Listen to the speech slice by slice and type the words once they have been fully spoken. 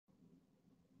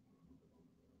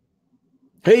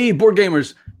Hey, board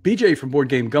gamers. BJ from Board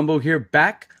Game Gumbo here,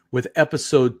 back with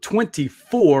episode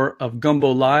 24 of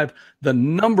Gumbo Live, the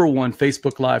 #1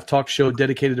 Facebook Live talk show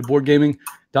dedicated to board gaming.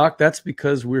 Doc, that's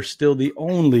because we're still the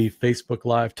only Facebook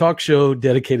Live talk show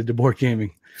dedicated to board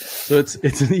gaming. So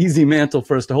it's an easy mantle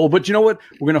for us to hold. But you know what?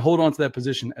 We're going to hold on to that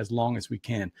position as long as we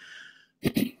can.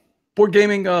 Board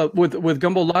gaming with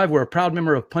Gumbo Live, we're a proud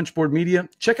member of Punchboard Media.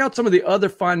 Check out some of the other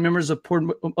fine members of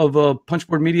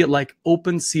Punchboard Media, like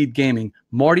Open Seed Gaming.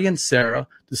 Marty and Sarah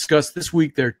discussed this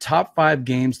week their top 5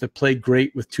 games that play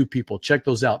great with 2 people. Check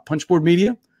those out. Punchboard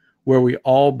Media, where we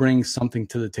all bring something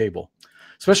to the table.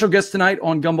 Special guest tonight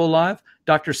on Gumbo Live,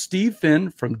 Dr. Steve Finn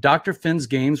from Dr. Finn's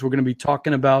Games. We're going to be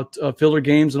talking about filler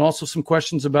games and also some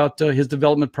questions about his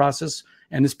development process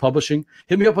and his publishing.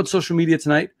 Hit me up on social media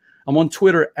tonight. I'm on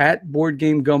Twitter at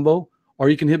BoardGameGumbo, or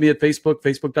you can hit me at Facebook,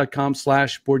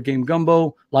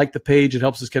 facebook.com/BoardGameGumbo. Like the page. It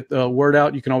helps us get the word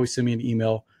out. You can always send me an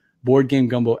email,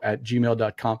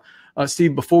 boardgamegumbo@gmail.com.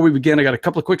 Steve, before we begin, I got a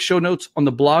couple of quick show notes on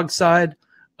the blog side.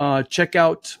 Check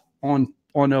out on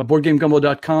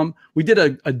BoardGameGumbo.com. We did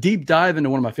a deep dive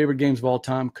into one of my favorite games of all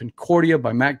time, Concordia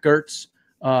by Matt Gertz.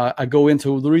 I go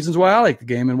into the reasons why I like the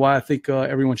game and why I think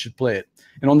everyone should play it.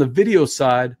 And on the video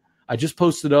side, I just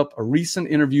posted up a recent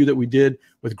interview that we did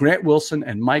with Grant Wilson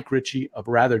and Mike Ritchie of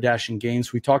Rather Dashing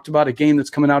Games. We talked about a game that's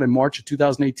coming out in March of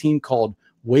 2018 called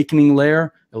Wakening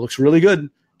Lair. It looks really good.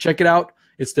 Check it out.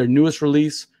 It's their newest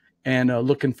release, and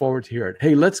looking forward to hear it.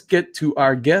 Hey, let's get to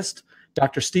our guest,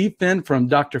 Dr. Steve Finn from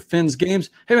Dr. Finn's Games.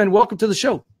 Hey, man, welcome to the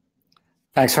show.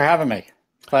 Thanks for having me.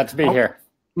 Glad to be here.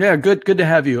 Yeah, good to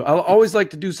have you. I always like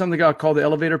to do something I call the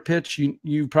elevator pitch.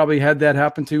 You probably had that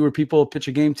happen to you, where people pitch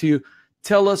a game to you.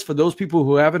 Tell us, for those people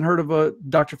who haven't heard of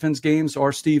Dr. Finn's Games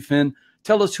or Steve Finn,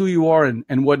 tell us who you are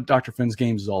and what Dr. Finn's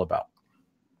Games is all about.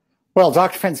 Well,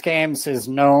 Dr. Finn's Games is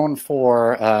known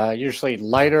for usually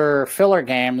lighter filler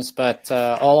games, but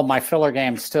all of my filler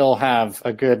games still have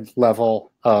a good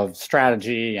level of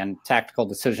strategy and tactical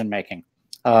decision-making.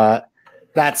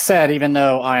 That said, even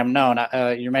though I am known,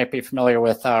 you may be familiar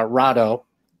with Rado,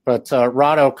 but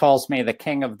Rado calls me the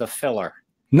king of the filler.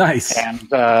 Nice. And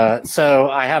so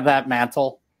I have that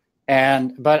mantle,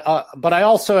 but I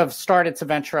also have started to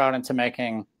venture out into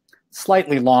making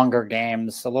slightly longer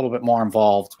games, a little bit more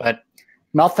involved. But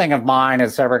nothing of mine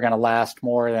is ever going to last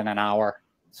more than an hour.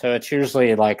 So it's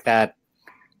usually like that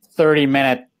 20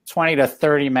 to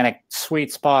 30 minute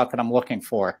sweet spot that I'm looking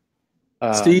for.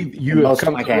 Steve, you have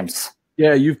come to games.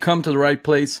 Yeah, you've come to the right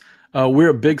place. We're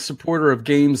a big supporter of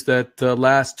games that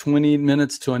last 20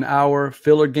 minutes to an hour,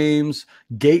 filler games,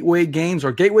 gateway games,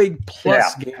 or gateway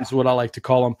plus games is what I like to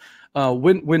call them.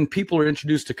 When people are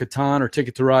introduced to Catan or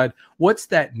Ticket to Ride, what's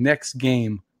that next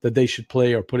game that they should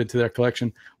play or put into their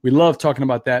collection? We love talking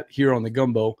about that here on the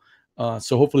Gumbo,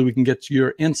 so hopefully we can get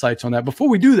your insights on that. Before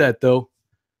we do that, though,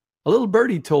 a little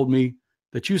birdie told me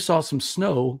that you saw some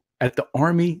snow at the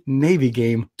Army-Navy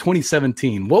game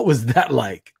 2017. What was that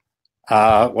like?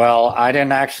 Well, I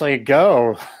didn't actually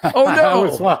go. Oh,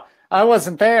 no. I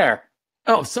wasn't there.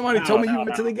 Oh, somebody told me you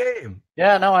went to the game.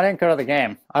 Yeah, no, I didn't go to the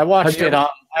game. I watched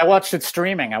it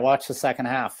streaming. I watched the second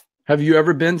half. Have you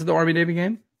ever been to the Army-Navy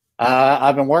game?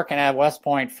 I've been working at West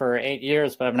Point for 8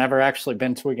 years, but I've never actually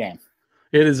been to a game.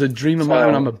 It is a dream of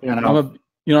mine.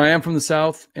 I am from the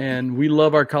South, and we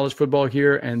love our college football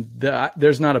here. And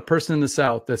there's not a person in the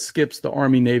South that skips the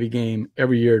Army-Navy game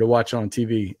every year to watch on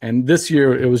TV. And this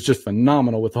year, it was just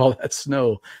phenomenal with all that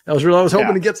snow. I was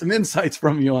hoping to get some insights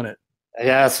from you on it.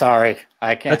 Yeah, sorry,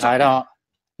 I can't.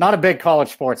 Not a big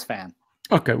college sports fan.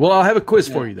 Okay, well, I'll have a quiz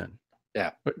for you then.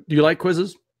 Yeah. Do you like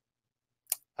quizzes?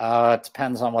 It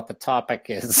depends on what the topic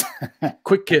is.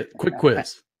 Quick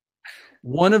quiz.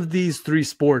 One of these 3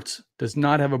 sports does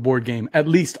not have a board game. At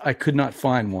least I could not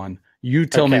find one. You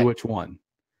tell me which one.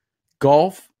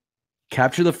 Golf,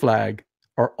 Capture the Flag,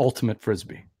 or Ultimate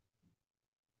Frisbee?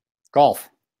 Golf.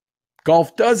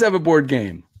 Golf does have a board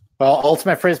game. Well,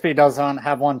 Ultimate Frisbee doesn't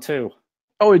have one too.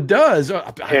 Oh, it does? I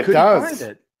couldn't find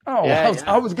it. Oh, yeah,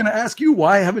 I was going to ask you,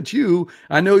 why haven't you?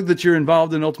 I know that you're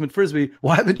involved in Ultimate Frisbee.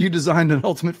 Why haven't you designed an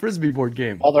Ultimate Frisbee board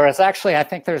game? Well, there is actually, I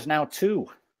think there's now 2.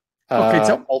 Okay,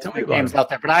 tell me games out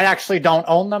there, but I actually don't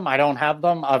own them. I don't have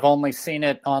them. I've only seen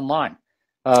it online.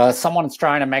 Someone's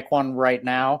trying to make one right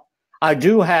now. I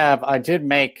did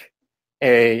make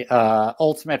a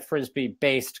Ultimate Frisbee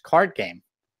based card game.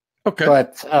 Okay,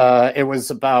 but it was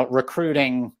about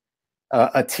recruiting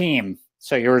a team.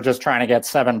 So you were just trying to get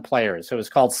 7 players. It was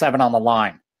called 7 on the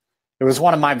Line. It was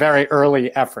one of my very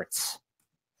early efforts.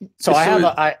 So I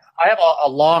have a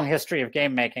long history of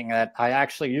game making that I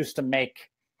actually used to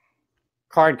make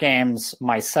card games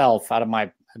myself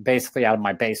basically out of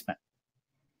my basement.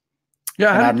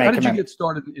 Yeah, And how did you get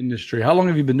started in the industry? How long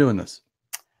have you been doing this?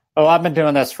 Oh, I've been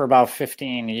doing this for about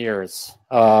 15 years.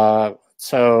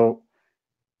 So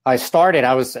I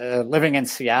was living in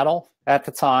Seattle at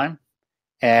the time,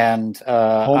 and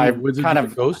Home of Wizards of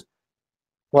the Coast?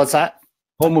 What's that?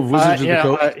 Home of Wizards of the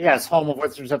Coast? Yes, home of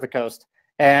Wizards of the Coast.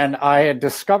 And I had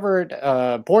discovered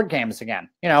board games again.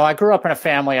 I grew up in a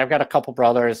family. I've got a couple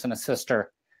brothers and a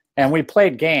sister, and we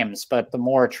played games, but the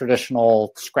more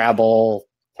traditional Scrabble,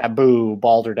 Taboo,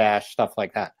 Balderdash, stuff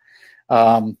like that.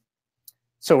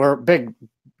 So we're a big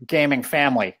gaming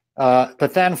family.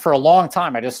 But then for a long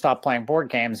time, I just stopped playing board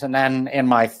games. And then in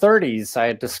my 30s, I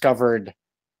had discovered,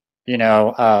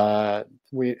 I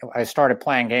started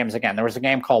playing games again. There was a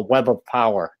game called Web of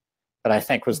Power that I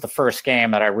think was the first game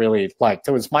that I really liked.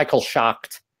 It was Michael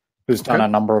Schacht, who's done a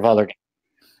number of other games.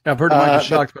 I've heard of Michael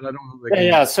Schacht, but I don't know the game.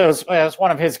 Yeah, so it was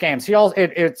one of his games.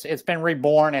 It's been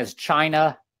reborn as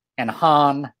China and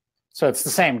Han. So it's the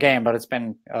same game, but it's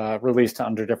been released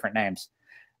under different names.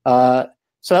 So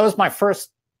that was my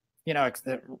first,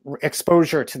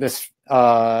 exposure to this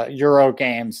Euro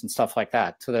games and stuff like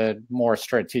that, to the more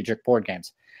strategic board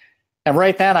games. And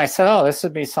right then I said, oh, this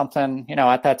would be something,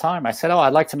 at that time, I said, oh,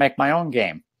 I'd like to make my own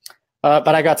game. But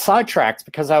I got sidetracked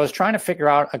because I was trying to figure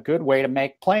out a good way to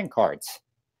make playing cards.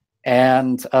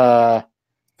 And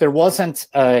there wasn't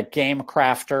a game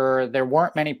crafter. There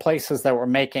weren't many places that were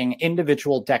making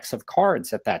individual decks of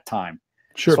cards at that time.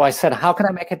 Sure. So I said, how can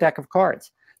I make a deck of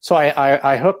cards? So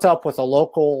I hooked up with a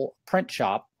local print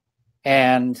shop,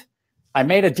 and I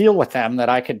made a deal with them that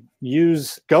I could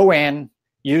go in,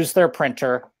 use their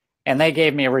printer, and they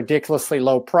gave me a ridiculously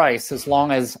low price as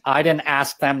long as I didn't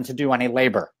ask them to do any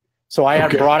labor. So I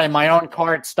had brought in my own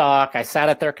card stock. I sat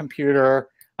at their computer.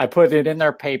 I put it in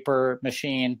their paper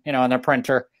machine, in their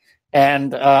printer,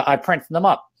 and I printed them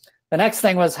up. The next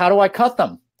thing was, how do I cut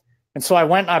them? And so I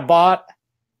went and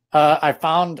I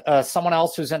found someone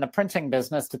else who's in the printing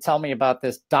business to tell me about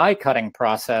this die cutting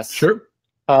process. Sure.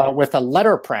 With a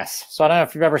letterpress. So I don't know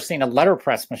if you've ever seen a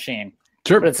letterpress machine.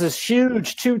 Sure. But it's this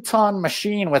huge 2-ton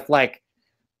machine with like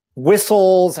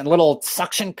whistles and little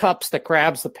suction cups that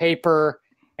grabs the paper,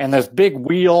 and this big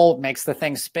wheel makes the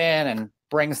thing spin and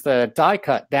brings the die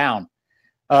cut down.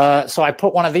 So I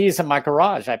put one of these in my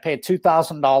garage. I paid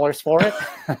 $2,000 for it.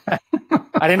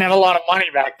 I didn't have a lot of money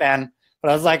back then,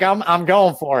 but I was like, I'm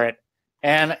going for it.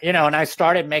 And, and I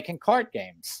started making card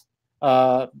games.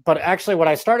 But actually what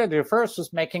I started to do first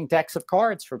was making decks of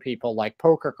cards for people, like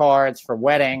poker cards for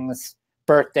weddings,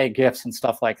 birthday gifts, and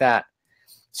stuff like that.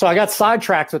 So I got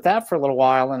sidetracked with that for a little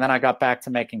while, and then I got back to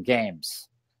making games.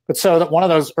 But so that one of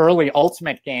those early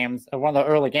Ultimate games, one of the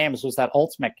early games was that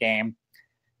Ultimate game.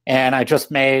 And I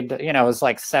just made, it was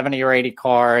like 70 or 80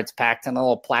 cards packed in a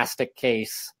little plastic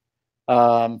case.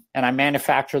 And I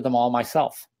manufactured them all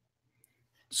myself.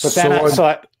 But then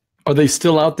are they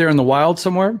still out there in the wild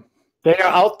somewhere? They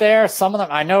are out there. Some of them,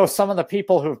 I know some of the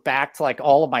people who've backed like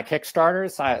all of my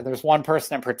Kickstarters. There's one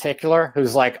person in particular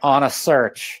who's like on a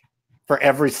search for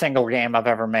every single game I've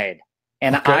ever made.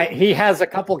 And he has a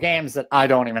couple games that I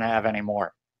don't even have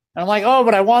anymore. And I'm like, oh,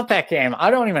 but I want that game.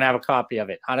 I don't even have a copy of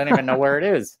it. I don't even know where it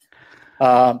is.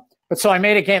 But so I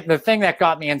made a game. The thing that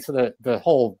got me into the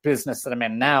whole business that I'm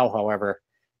in now, however,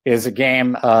 is a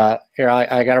game. Here,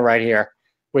 I got it right here,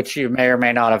 which you may or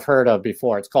may not have heard of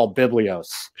before. It's called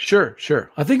Biblios. Sure.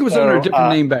 I think it was under a different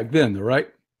name back then, though, right?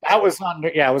 That was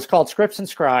it was called Scripts and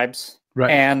Scribes.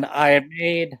 Right. And I had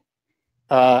made,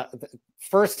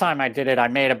 first time I did it, I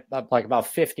made like about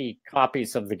 50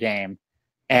 copies of the game.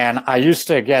 And I used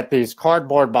to get these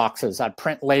cardboard boxes. I'd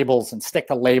print labels and stick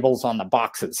the labels on the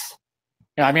boxes.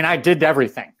 I did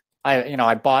everything.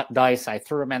 I bought dice. I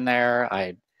threw them in there.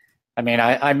 I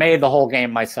made the whole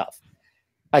game myself.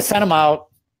 I sent them out.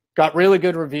 Got really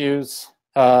good reviews.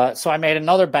 So I made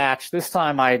another batch. This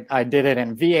time I did it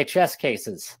in VHS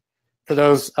cases. For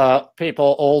those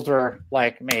people older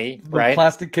like me, right?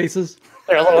 Plastic cases?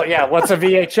 They're a little, what's a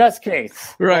VHS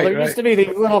case? Right. Well, there used to be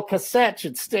these little cassettes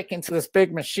you'd stick into this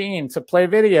big machine to play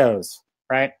videos,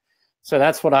 right? So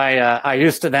that's what I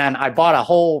used to then. I bought a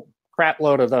whole crap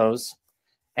load of those,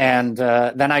 and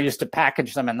then I used to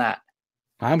package them in that.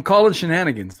 I'm calling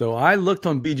shenanigans, though. I looked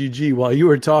on BGG while you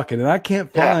were talking, and I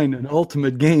can't find an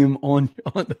Ultimate game on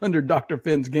under Dr.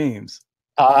 Finn's games.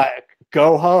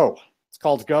 Go Ho. It's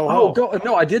called Go Ho. Oh,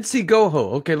 no, I did see Go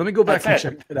Ho. Okay, let me go back and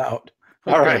check it out.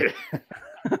 Okay. All right.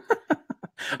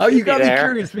 Oh, you got me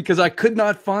curious because I could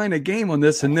not find a game on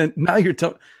this, and then now you're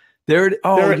telling. You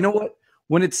know what?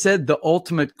 When it said the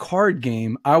Ultimate card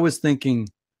game, I was thinking,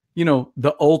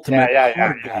 the Ultimate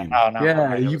card game.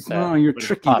 No, you're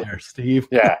tricky there, Steve.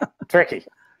 Yeah, tricky.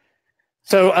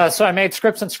 So I made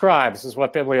Scripts and Scribes, is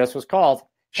what Biblios was called.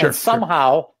 Sure. And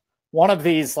somehow one of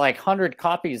these like 100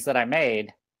 copies that I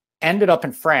made ended up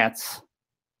in France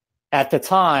at the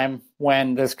time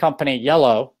when this company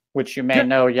Yellow, which you may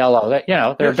know Yellow, that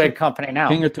they're a big company now.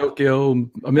 King of Tokyo,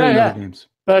 a million other games.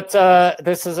 But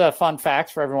this is a fun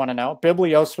fact for everyone to know.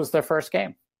 Biblios was their first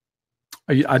game.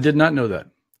 I did not know that.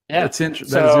 Yeah. That's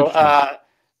interesting. So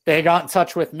they got in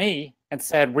touch with me and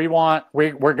said,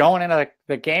 we're going into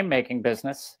the game making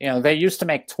business. They used to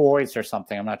make toys or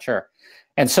something. I'm not sure.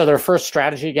 And so their first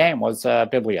strategy game was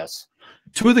Biblios.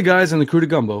 Two of the guys in the crew to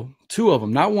Gumbo, two of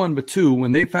them, not one, but two,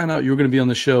 when they found out you were going to be on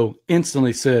the show,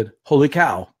 instantly said, holy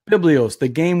cow, Biblios, the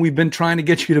game we've been trying to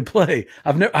get you to play.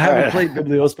 I haven't played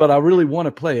Biblios, but I really want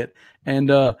to play it.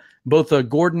 And both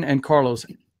Gordon and Carlos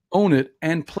own it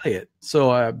and play it.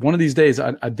 So one of these days,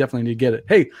 I definitely need to get it.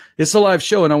 Hey, it's a live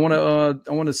show, and I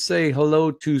want to say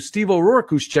hello to Steve O'Rourke,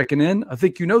 who's checking in. I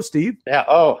think you know Steve. Yeah.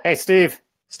 Oh, hey, Steve.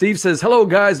 Steve says, hello,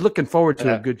 guys. Looking forward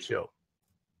to a good show.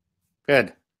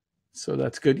 Good. So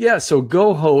that's good. Yeah. So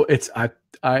Go-Ho,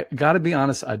 I got to be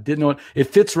honest, I didn't know it. It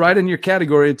fits right in your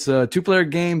category. It's a 2-player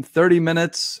game, 30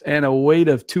 minutes, and a weight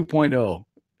of 2.0.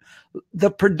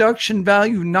 The production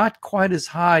value, not quite as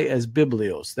high as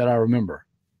Biblios that I remember.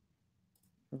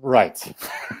 Right.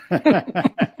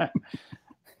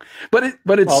 But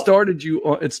it started you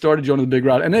on the big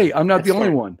route. And hey, I'm not the only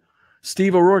one.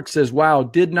 Steve O'Rourke says, wow,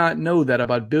 did not know that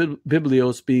about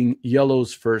Biblios being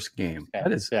Yellow's first game. Yeah.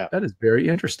 That is very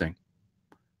interesting.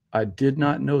 I did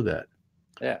not know that.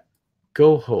 Yeah.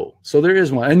 Go-Ho. So there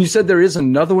is one. And you said there is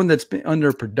another one that's been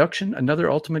under production, another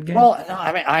Ultimate Game? Well, no,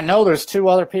 I mean, I know there's two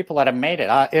other people that have made it.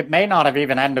 It may not have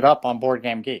even ended up on Board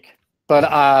Game Geek. But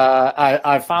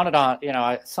I found it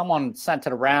on, someone sent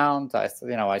it around. I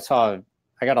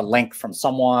got a link from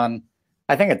someone.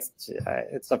 I think it's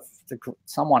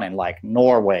someone in like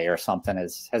Norway or something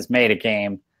has made a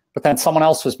game, but then someone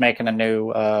else was making a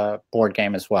new board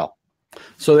game as well.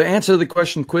 So the answer to the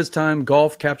question, quiz time,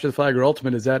 golf, capture the flag, or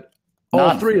ultimate, is that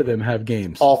all three of them have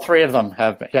games? All three of them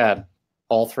have,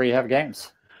 all three have games.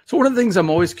 So one of the things I'm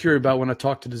always curious about when I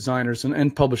talk to designers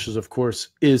and publishers, of course,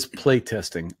 is play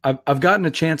testing. I've gotten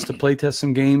a chance to play test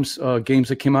some games, games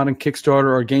that came out in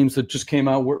Kickstarter or games that just came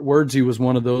out. Wordsy was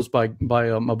one of those by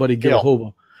my buddy Gil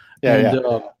Hova.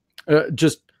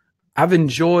 I've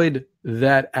enjoyed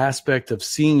that aspect of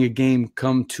seeing a game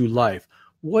come to life.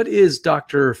 What is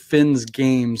Dr. Finn's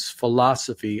Games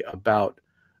philosophy about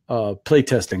play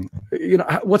testing?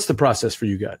 What's the process for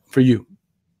you guys? For you?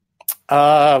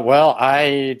 Well,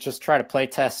 I just try to play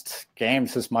test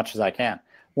games as much as I can.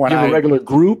 When you have a regular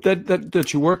group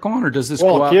that you work on, or does this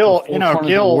go out?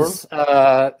 Gil's,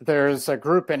 there's a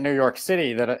group in New York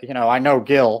City that, I know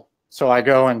Gil, so I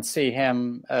go and see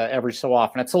him every so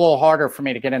often. It's a little harder for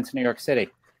me to get into New York City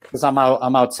because I'm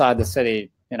outside the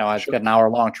city. I get an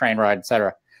hour-long train ride,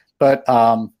 etc. But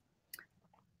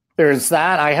there's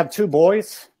that. I have two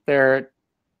boys. They're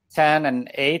 10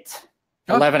 and 8.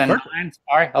 11 and 9,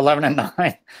 sorry, 11 and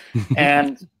 9.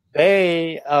 And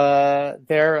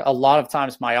they're a lot of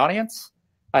times my audience.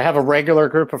 I have a regular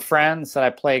group of friends that I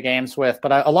play games with,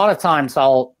 but a lot of times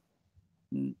I'll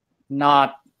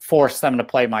not force them to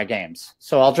play my games.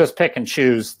 So I'll just pick and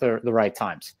choose the right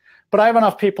times. But I have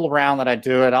enough people around that I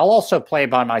do it. I'll also play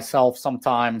by myself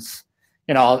sometimes.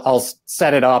 I'll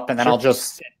set it up and then I'll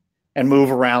just sit and move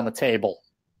around the table,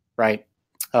 right?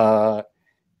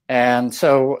 And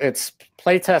so it's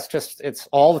playtest, it's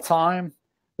all the time.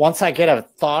 Once I get a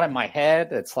thought in my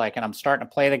head, it's like, and I'm starting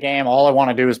to play the game, all I want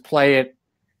to do is play it.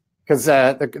 Because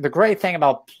the great thing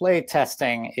about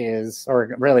playtesting is,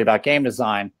 or really about game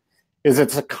design, is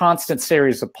it's a constant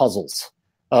series of puzzles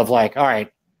of like, all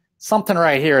right, something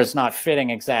right here is not fitting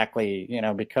exactly,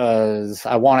 because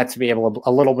I want it to be a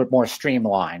little bit more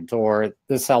streamlined, or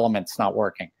this element's not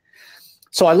working.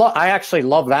 So I actually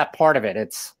love that part of it.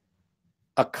 It's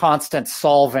a constant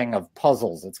solving of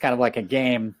puzzles. It's kind of like a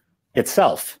game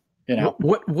itself,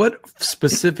 What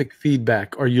specific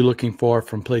feedback are you looking for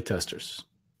from playtesters?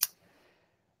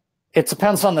 It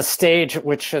depends on the stage at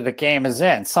which the game is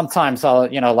in. Sometimes I'll,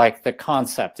 like the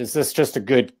concept. Is this just a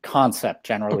good concept,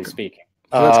 generally speaking?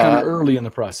 So that's kind of early in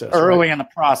the process. In the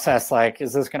process, like,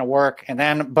 is this going to work? And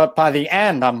then, but by the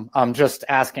end, I'm just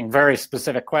asking very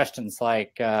specific questions.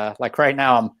 Like right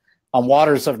now, I'm on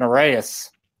Waters of Nereus,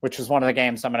 which is one of the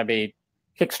games I'm going to be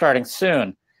kickstarting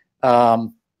soon.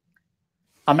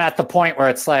 I'm at the point where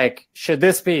it's like, should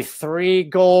this be 3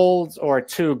 gold or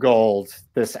 2 gold,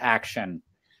 this action?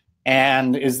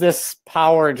 And is this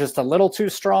power just a little too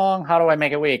strong? How do I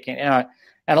make it weak? And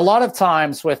a lot of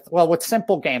times with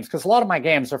simple games, because a lot of my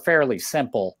games are fairly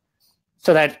simple,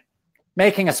 so that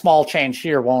making a small change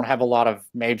here won't have a lot of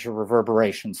major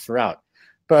reverberations throughout.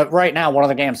 But right now, one of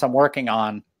the games I'm working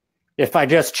on, if I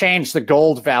just change the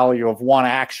gold value of one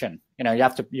action,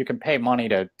 you can pay money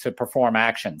to perform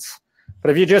actions.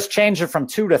 But if you just change it from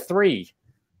 2 to 3,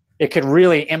 it could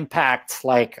really impact,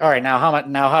 like, all right, now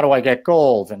how do I get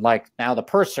gold? And like, now the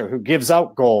purser who gives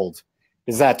out gold,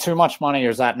 is that too much money or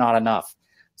is that not enough?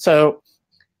 So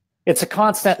it's a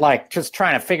constant, like, just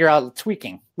trying to figure out,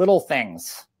 tweaking little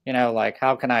things, like,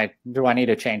 do I need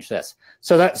to change this?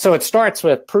 So it starts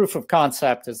with proof of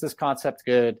concept. Is this concept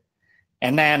good?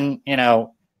 And then,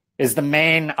 is the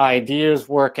main ideas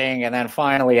working? And then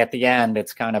finally at the end,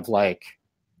 it's kind of like,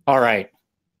 all right,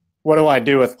 what do I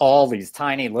do with all these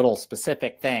tiny little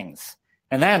specific things?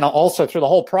 And then also through the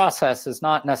whole process is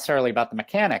not necessarily about the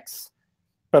mechanics,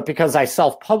 but because I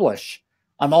self-publish,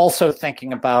 I'm also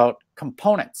thinking about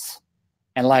components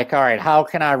and like, all right, how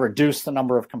can I reduce the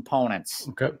number of components?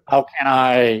 Okay. How can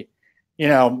I,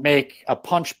 make a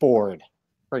punch board,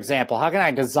 for example? How can I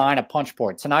design a punch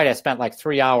board? Tonight I spent like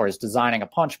 3 hours designing a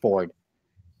punch board.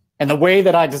 And the way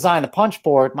that I design the punch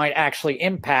board might actually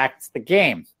impact the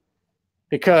game.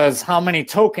 Because how many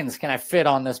tokens can I fit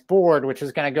on this board, which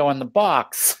is going to go in the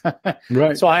box?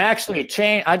 Right. So I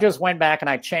just went back and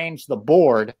I changed the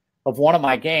board of one of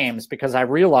my games because I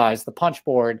realized the punch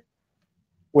board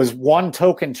was 1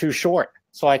 token too short.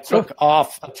 So I took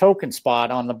off a token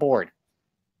spot on the board,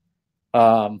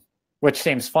 which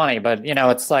seems funny, but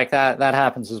it's like that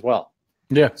happens as well.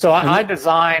 Yeah. So I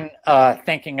design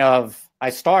thinking of, I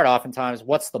start oftentimes,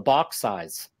 what's the box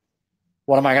size?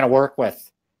 What am I going to work with?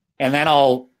 And then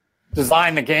I'll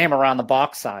design the game around the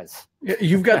box size.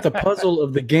 You've got the puzzle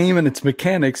of the game and its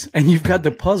mechanics, and you've got the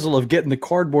puzzle of getting the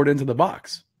cardboard into the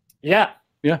box. Yeah.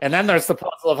 Yeah. And then there's the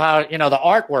puzzle of how, the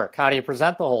artwork, how do you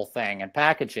present the whole thing and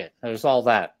package it? There's all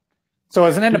that. So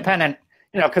as an independent,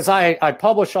 because I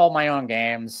publish all my own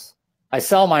games, I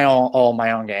sell all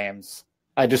my own games,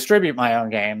 I distribute my own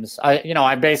games,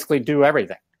 I basically do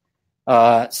everything.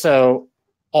 So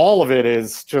all of it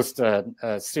is just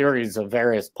a series of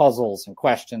various puzzles and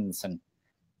questions and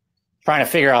trying to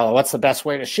figure out what's the best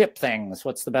way to ship things,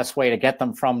 what's the best way to get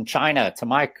them from China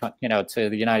to to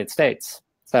the United States,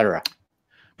 etc.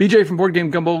 BJ from Board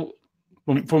Game Gumbo,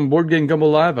 from Board Game Gumbo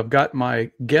Live. I've got my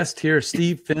guest here,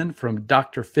 Steve Finn from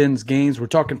Dr. Finn's Games. We're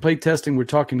talking playtesting. We're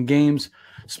talking games.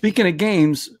 Speaking of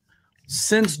games,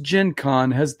 since Gen Con,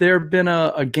 has there been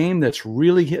a game that's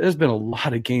really hit? There's been a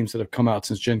lot of games that have come out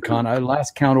since Gen Con. I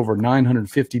last count over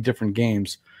 950 different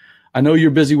games. I know you're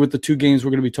busy with the 2 games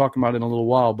we're going to be talking about in a little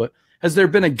while, but has there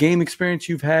been a game experience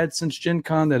you've had since Gen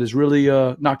Con that has really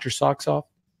knocked your socks off?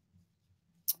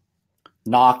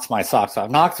 Knocked my socks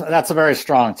off. That's a very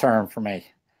strong term for me.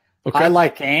 Okay. I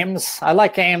like games.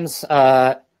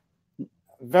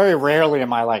 Very rarely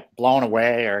am I like blown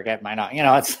away or get my knock.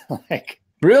 It's like,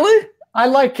 really? I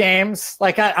like games.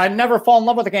 Like I never fall in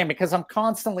love with a game because I'm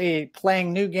constantly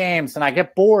playing new games and I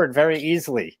get bored very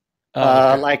easily.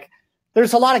 Okay. Like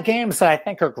there's a lot of games that I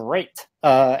think are great.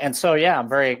 And so, yeah, I'm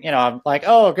very, I'm like,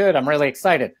 oh, good. I'm really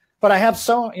excited. But I have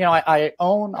I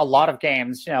own a lot of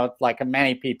games, like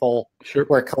many people sure.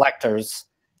 We're collectors.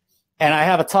 And I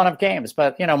have a ton of games.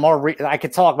 But, I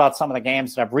could talk about some of the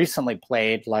games that I've recently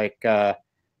played. Like I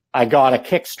got a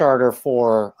Kickstarter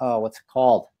for, what's it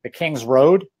called? The King's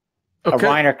Road. Okay. A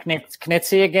Reiner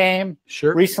Knizia game.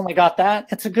 Sure. Recently got that.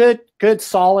 It's a good,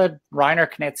 solid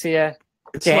Reiner Knizia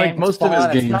It's game. like most of his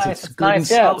games. Nice. It's good and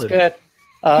solid. It's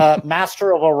good.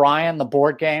 Master of Orion, the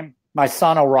board game. My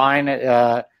son Orion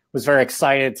was very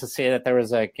excited to see that there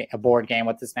was a board game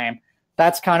with his name.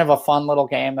 That's kind of a fun little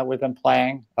game that we've been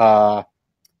playing. I'm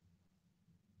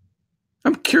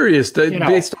curious,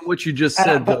 based on what you just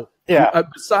said, though. Yeah.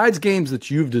 Besides games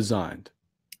that you've designed.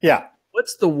 Yeah.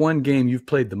 What's the one game you've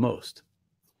played the most?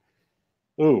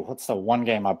 Ooh, what's the one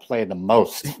game I played the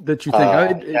most? That you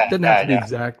think? It doesn't have to be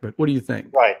exact, but what do you think?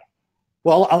 Right.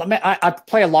 Well, I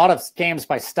play a lot of games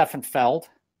by Stefan Feld.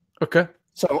 Okay.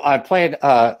 So I played,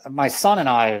 my son and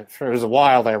I, for a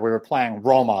while there, we were playing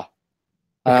Roma.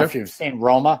 I don't know if you've seen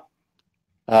Roma.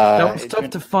 That was tough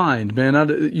to find,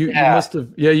 man. You must have,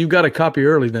 you got a copy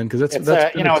early then, because it's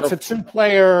a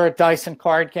 2-player dice and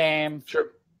card game. Sure.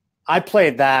 I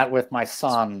played that with my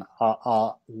son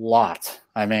a lot.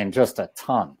 I mean, just a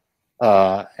ton.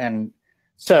 And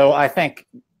so I think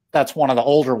that's one of the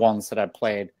older ones that I've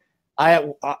played.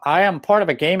 I am part of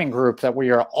a gaming group that we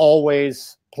are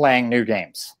always playing new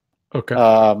games. Okay.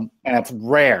 And it's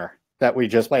rare that we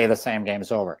just play the same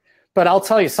games over. But I'll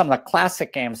tell you some of the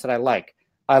classic games that I like.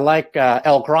 I like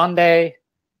El Grande,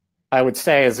 I would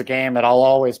say, is a game that I'll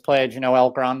always play. Do you know El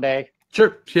Grande?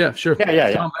 Sure. Yeah, sure.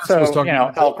 Yeah. Tom Bass was So, talking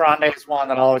about El Grande is one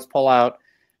that I always pull out.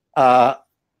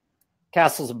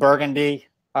 Castles of Burgundy,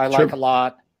 I like a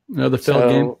lot. Another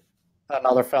Feld game.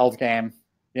 Another Feld game,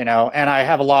 and I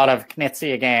have a lot of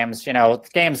Knizia games,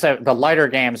 games that the lighter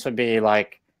games would be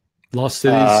like Lost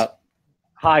Cities.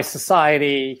 High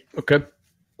Society. Okay.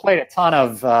 Played a ton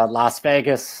of Las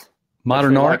Vegas.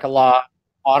 Modern Art. Like a lot.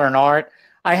 Modern Art.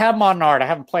 I have Modern Art. I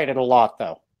haven't played it a lot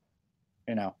though.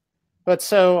 But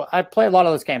so I play a lot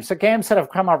of those games. So games that have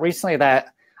come out recently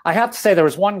that I have to say there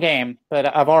was one game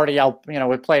that I've already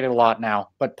we played it a lot now.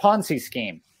 But Ponzi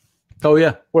Scheme. Oh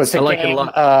yeah, was a game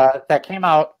that came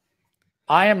out.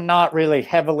 I am not really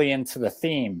heavily into the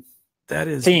theme. That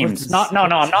is themes.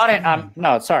 I'm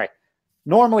not. Sorry.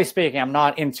 Normally speaking, I'm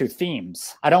not into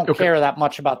themes. I don't care that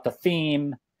much about the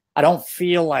theme. I don't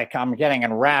feel like I'm getting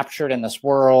enraptured in this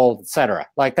world, etc.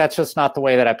 Like that's just not the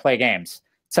way that I play games.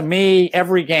 To me,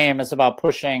 every game is about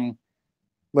pushing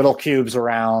little cubes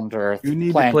around or you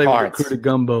need playing to play cards. with the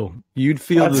Gumbo. You'd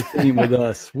feel the theme with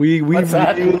us. We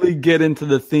really get into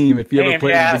the theme if you ever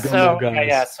play with the Gumbo guys.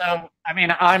 Yeah. So I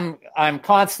mean, I'm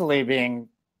constantly being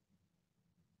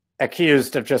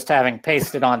accused of just having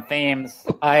pasted on themes.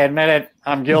 I admit it.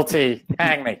 I'm guilty.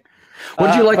 Hang me. What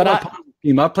did you like about Ponzi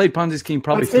Scheme? I played Ponzi Scheme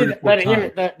probably 3 or 4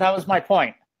 times. That was my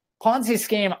point. Ponzi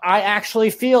Scheme, I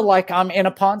actually feel like I'm in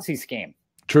a Ponzi scheme.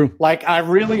 True. Like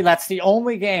that's the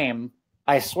only game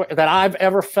I swear that I've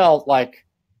ever felt like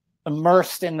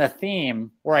immersed in the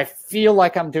theme where I feel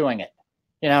like I'm doing it.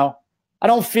 I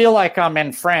don't feel like I'm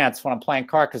in France when I'm playing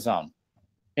Carcassonne.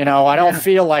 I don't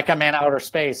feel like I'm in outer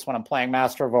space when I'm playing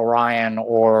Master of Orion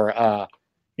or,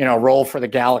 Roll for the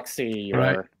Galaxy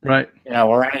or,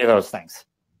 or any of those things.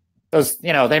 Those,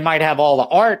 they might have all the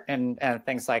art and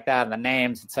things like that and the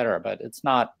names, etc., but it's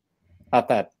not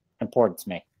that important to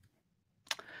me.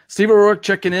 Steve O'Rourke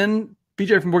checking in.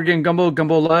 BJ from Board Game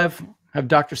Gumbo Live. Have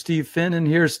Dr. Steve Finn in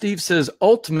here. Steve says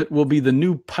Ultimate will be the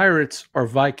new Pirates or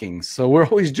Vikings. So we're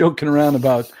always joking around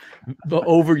about the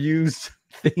overused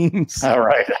themes. All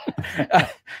right.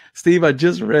 Steve, I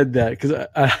just read that because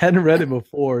I hadn't read it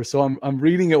before. So I'm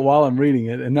reading it while I'm reading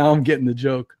it, and now I'm getting the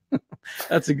joke.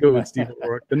 That's a good one, Steve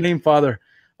O'Rourke. The name Father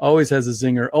always has a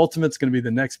zinger. Ultimate's going to be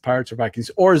the next Pirates or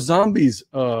Vikings. Or Zombies,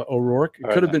 O'Rourke.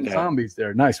 It could have been Zombies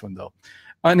there. Nice one, though.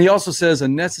 And he also says a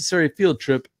necessary field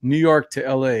trip, New York to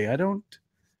L.A. I don't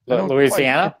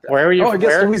Louisiana? Where are you? Oh, I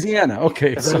guess Louisiana.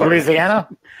 Okay. Is it Louisiana?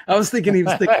 I was thinking he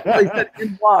was thinking like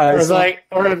NY.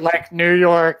 Or like New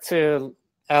York to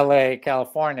L.A.,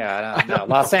 California. I don't know.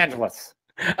 Los Angeles.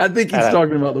 I think he's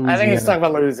talking about Louisiana. I think he's talking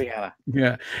about Louisiana.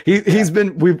 Yeah.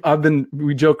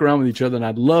 We joke around with each other, and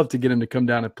I'd love to get him to come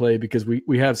down and play because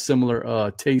we have similar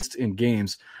taste in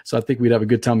games. So I think we'd have a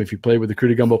good time if you play with the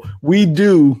Critter Gumbo. We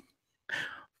do,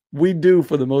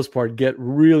 for the most part, get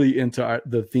really into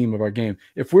the theme of our game.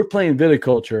 If we're playing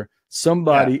viticulture,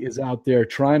 somebody is out there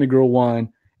trying to grow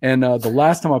wine. And the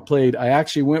last time I played, I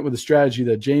actually went with a strategy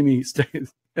that Jamie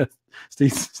Steve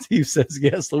says,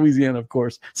 yes, Louisiana, of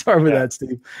course. Sorry for that,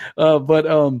 Steve. I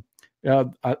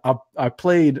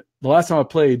played, the last time I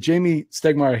played, Jamie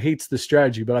Stegmeyer hates the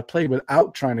strategy, but I played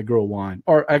without trying to grow wine,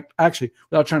 or actually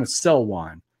without trying to sell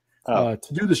wine. To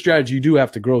do the strategy, you do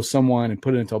have to grow some wine and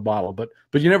put it into a bottle, but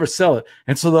you never sell it.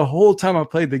 And so the whole time I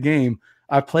played the game,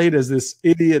 I played as this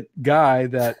idiot guy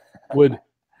that would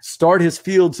start his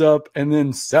fields up and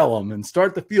then sell them, and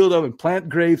start the field up and plant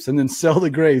grapes and then sell the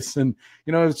grapes. And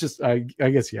it's just I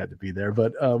guess you had to be there.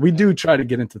 But we do try to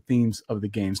get into themes of the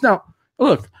games. Now,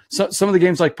 look, some of the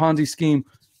games like Ponzi Scheme,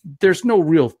 there's no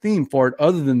real theme for it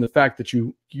other than the fact that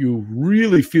you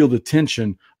really feel the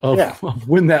tension of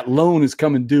when that loan is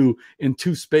coming due in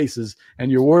 2 spaces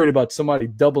and you're worried about somebody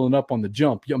doubling up on the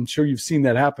jump. I'm sure you've seen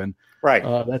that happen. Right.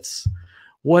 That's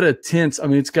what a tense. I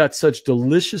mean, it's got such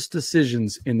delicious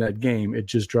decisions in that game. It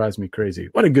just drives me crazy.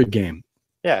 What a good game.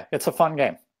 Yeah, it's a fun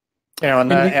game.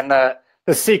 And the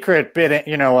secret bid,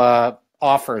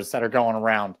 offers that are going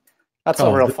around. That's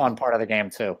a real fun part of the game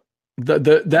too.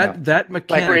 That mechanic,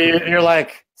 like where you're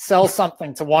like sell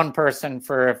something to one person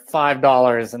for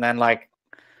 $5 and then like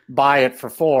buy it for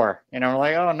 $4.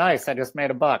 Like, oh nice, I just made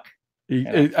 $1.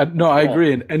 I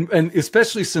agree, and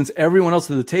especially since everyone else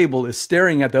at the table is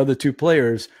staring at the other 2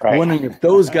 players, wondering if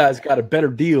those guys got a better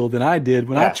deal than I did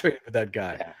when I traded with that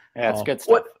guy. Yeah, it's good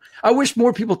stuff. I wish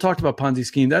more people talked about Ponzi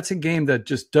Scheme. That's a game that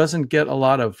just doesn't get a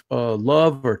lot of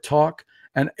love or talk,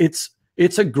 and it's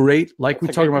a great, like we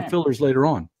talk about fillers later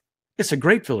on. It's a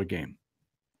great filler game.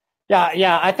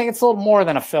 Yeah. I think it's a little more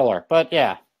than a filler, but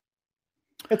yeah,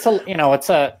 it's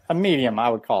a medium. I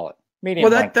would call it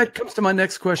medium. Well, that comes to my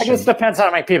next question. I guess it depends on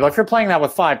how many people. If you're playing that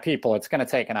with 5 people, it's going to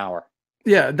take an hour.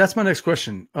 Yeah, that's my next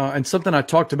question, and something I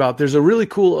talked about. There's a really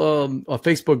cool a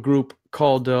Facebook group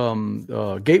called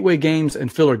Gateway Games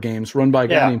and Filler Games, run by a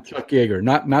guy Yeah. named Chuck Yeager,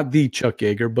 not the Chuck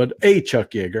Yeager, but a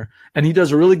Chuck Yeager, and he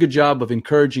does a really good job of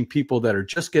encouraging people that are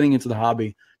just getting into the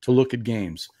hobby to look at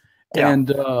games. Yeah.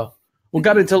 And we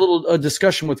got into a little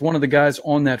discussion with one of the guys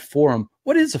on that forum.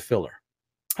 What is a filler?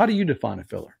 How do you define a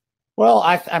filler? Well,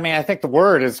 I mean, I think the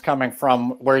word is coming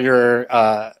from where you're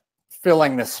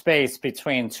filling the space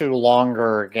between two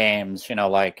longer games, you know,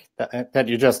 like that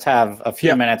you just have a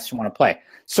few minutes you want to play.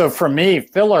 So for me,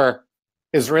 filler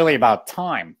is really about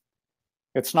time.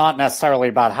 It's not necessarily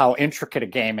about how intricate a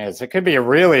game is. It could be a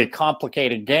really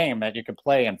complicated game that you could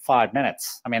play in 5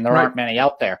 minutes. I mean, there aren't many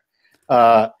out there.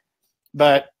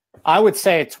 But I would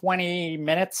say 20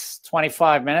 minutes,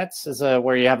 25 minutes is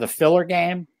where you have the filler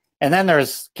game. And then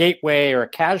there's gateway or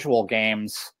casual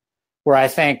games where I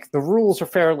think the rules are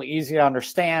fairly easy to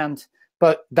understand,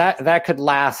 but that could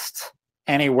last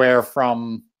anywhere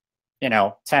from,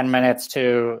 10 minutes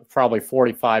to probably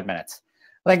 45 minutes.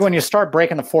 I think when you start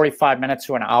breaking the 45 minutes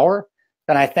to an hour,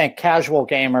 then I think casual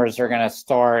gamers are going to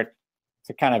start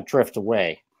to kind of drift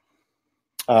away.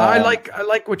 I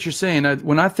like what you're saying.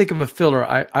 When I think of a filler,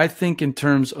 I think in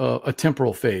terms of a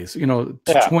temporal phase,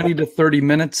 20 to 30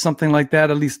 minutes, something like that.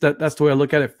 At least that's the way I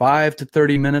look at it. 5 to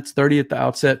 30 minutes, 30 at the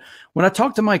outset. When I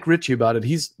talked to Mike Ritchie about it,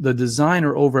 he's the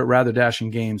designer over at Rather Dashing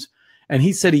Games, and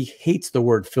he said he hates the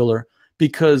word filler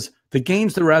because the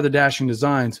games that Rather Dashing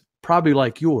designs, probably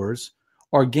like yours,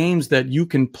 are games that you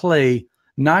can play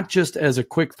not just as a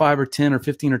quick 5 or 10 or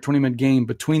 15 or 20-minute game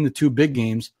between the two big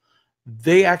games.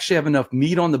 They actually have enough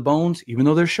meat on the bones, even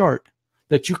though they're short,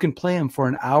 that you can play them for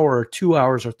an hour or 2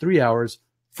 hours or 3 hours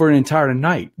for an entire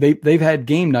night. They've had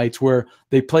game nights where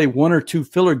they play 1 or 2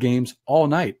 filler games all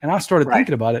night. And I started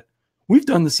thinking about it. We've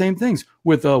done the same things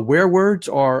with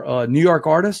Werewords or New York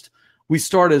Artist. We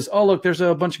start as, oh, look, there's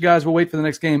a bunch of guys. We'll wait for the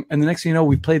next game. And the next thing you know,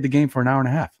 we played the game for an hour and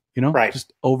a half,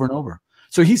 just over and over.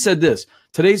 So he said this,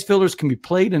 today's fillers can be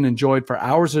played and enjoyed for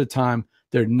hours at a time.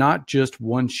 They're not just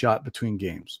one shot between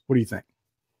games. What do you think?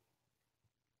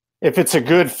 If it's a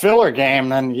good filler game,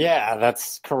 then yeah,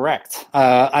 that's correct.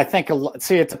 I think,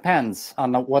 it depends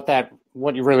on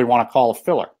what you really want to call a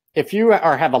filler. If you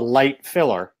have a light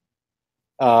filler,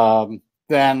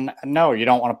 then no, you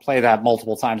don't want to play that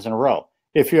multiple times in a row.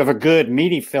 If you have a good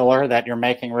meaty filler that you're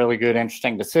making really good,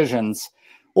 interesting decisions,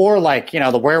 or like,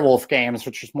 the werewolf games,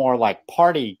 which is more like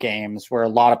party games where a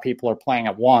lot of people are playing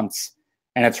at once,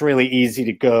 and it's really easy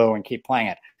to go and keep playing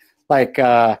it. Like,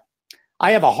 I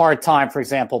have a hard time, for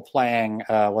example, playing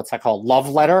what's that called? Love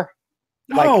Letter.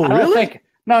 Like, oh, really?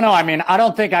 No. I mean, I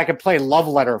don't think I could play Love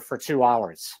Letter for 2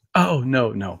 hours. Oh,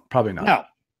 no, probably not. No,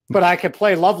 but I could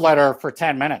play Love Letter for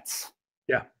 10 minutes.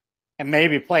 Yeah. And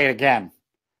maybe play it again.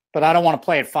 But I don't want to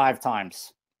play it 5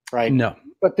 times, right? No.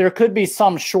 But there could be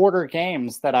some shorter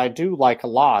games that I do like a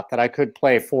lot that I could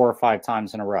play 4 or 5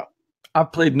 times in a row.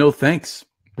 I've played No Thanks,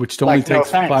 which only takes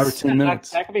 5 or 10 minutes.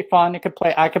 That could be fun.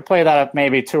 I could play that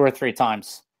maybe 2 or 3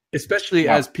 times. Especially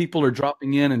as people are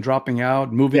dropping in and dropping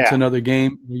out, moving to another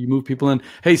game. You move people in.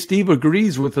 Hey, Steve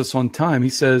agrees with us on time. He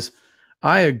says,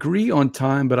 I agree on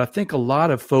time, but I think a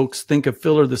lot of folks think of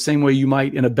filler the same way you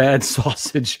might in a bad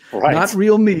sausage. Right. Not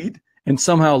real meat and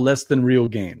somehow less than real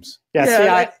games.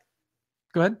 Yeah,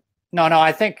 go ahead. No,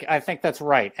 I think that's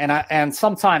right. And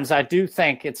sometimes I do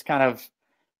think it's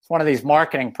one of these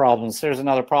marketing problems. There's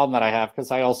another problem that I have because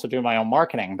I also do my own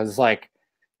marketing. But it's like,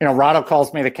 Rado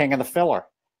calls me the king of the filler.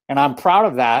 And I'm proud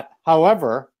of that.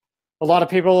 However, a lot of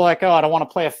people are like, oh, I don't want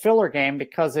to play a filler game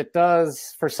because it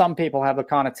does, for some people, have the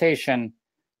connotation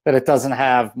that it doesn't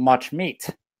have much meat.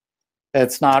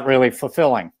 It's not really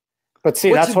fulfilling. But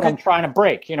see, that's what I'm trying to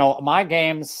break. My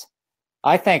games,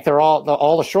 I think they're all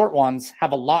the short ones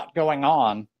have a lot going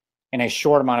on in a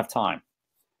short amount of time.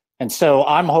 And so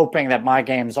I'm hoping that my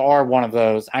games are one of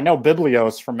those. I know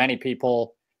Biblios, for many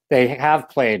people, they have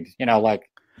played, like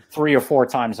 3 or 4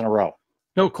 times in a row.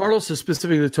 No, Carlos has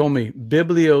specifically told me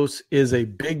Biblios is a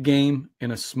big game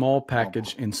in a small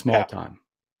package in small time.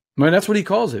 I mean, that's what he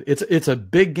calls it. It's a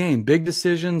big game, big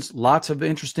decisions, lots of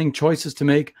interesting choices to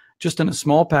make, just in a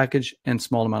small package and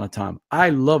small amount of time. I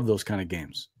love those kind of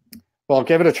games. Well,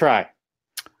 give it a try.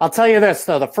 I'll tell you this,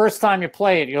 though. The first time you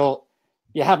play it,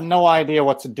 you have no idea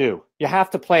what to do. You have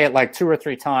to play it like 2 or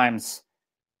 3 times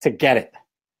to get it.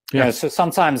 So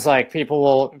sometimes like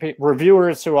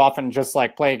reviewers who often just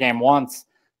like play a game once,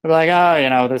 they're like,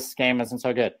 oh, this game isn't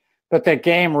so good. But the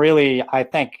game really, a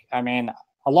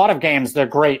lot of games, they're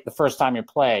great the first time you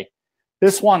play.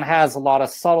 This one has a lot of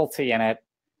subtlety in it,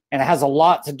 and it has a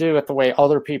lot to do with the way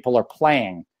other people are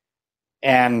playing.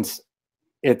 And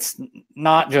it's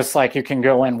not just like you can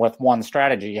go in with one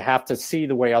strategy. You have to see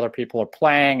the way other people are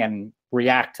playing and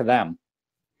react to them.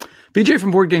 BJ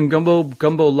from Board Game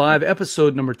Gumbo Live,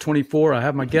 episode number 24. I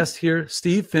have my guest here,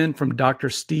 Steve Finn from Dr.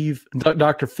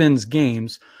 Finn's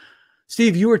Games.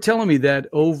 Steve, you were telling me that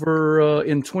over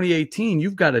in 2018,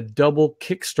 you've got a double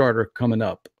Kickstarter coming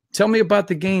up. Tell me about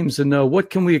the games and what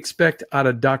can we expect out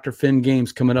of Dr. Finn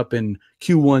Games coming up in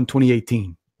Q1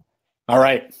 2018? All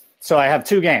right. So I have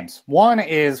 2 games. One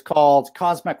is called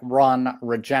Cosmic Run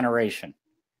Regeneration.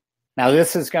 Now,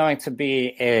 this is going to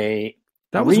be a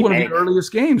That was remake. One of the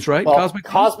earliest games, right? Well,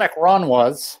 Cosmic Run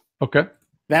was. Okay.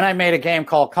 Then I made a game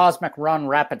called Cosmic Run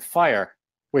Rapid Fire,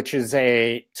 which is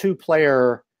a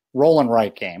 2-player roll and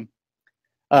write game.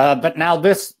 But now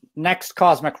this next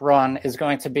Cosmic Run is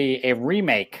going to be a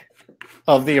remake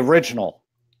of the original.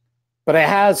 But it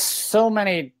has so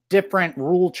many different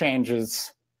rule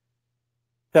changes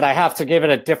that I have to give it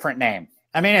a different name.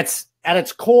 I mean, it's at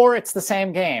its core, it's the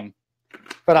same game,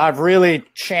 but I've really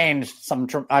changed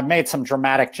I've made some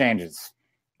dramatic changes.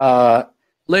 Lay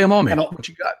them on me. What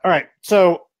you got? All right.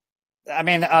 So, I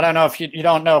mean, I don't know if you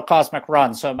don't know Cosmic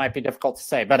Run, so it might be difficult to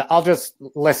say, but I'll just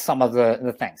list some of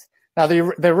the things. Now,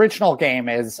 the original game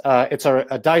is it's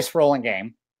a dice rolling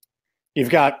game. You've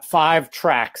got 5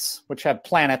 tracks, which have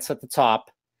planets at the top,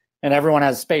 and everyone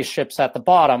has spaceships at the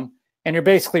bottom, and you're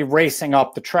basically racing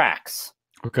up the tracks.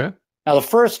 Okay. Now, the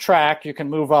first track you can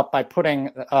move up by putting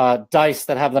dice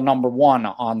that have the number 1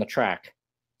 on the track.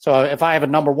 So if I have a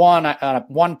number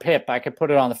 1 pip, I could put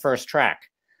it on the first track.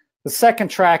 The second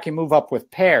track, you move up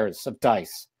with pairs of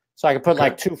dice. So I could put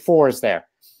like 2 4s there.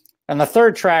 And the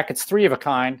third track, it's 3 of a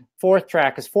kind. Fourth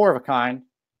track is 4 of a kind.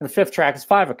 And the fifth track is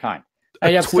 5 of a kind. Now,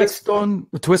 a twist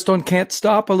on Can't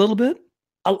Stop a little bit?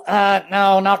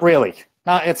 No, not really.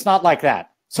 No, it's not like that.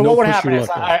 So what would happen is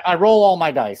I roll all my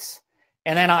dice,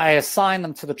 and then I assign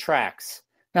them to the tracks.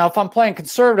 Now, if I'm playing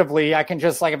conservatively, I can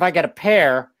just, like, if I get a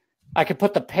pair, I can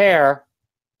put the pair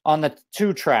on the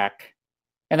 2 track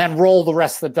and then roll the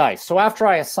rest of the dice. So after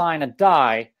I assign a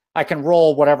die, I can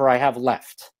roll whatever I have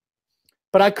left.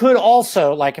 But I could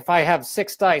also, like, if I have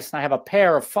 6 dice and I have a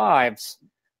pair of 5s,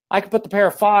 I could put the pair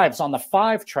of 5s on the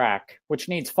 5 track, which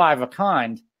needs 5 of a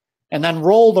kind, and then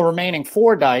roll the remaining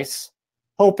 4 dice,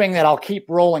 hoping that I'll keep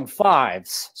rolling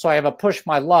 5s. So I have a push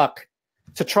my luck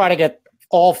to try to get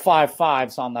all 5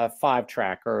 5s on the 5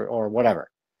 track or whatever.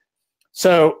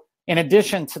 So in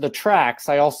addition to the tracks,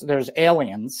 there's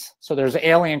aliens. So there's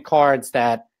alien cards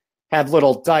that have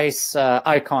little dice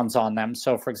icons on them.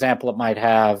 So for example, it might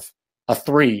have a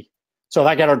 3. So if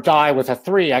I get a die with a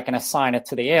 3, I can assign it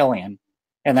to the alien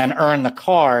and then earn the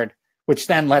card, which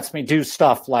then lets me do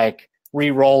stuff like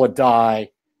re-roll a die,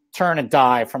 turn a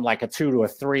die from like a 2 to a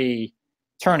 3,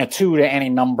 turn a 2 to any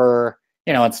number,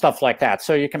 and stuff like that.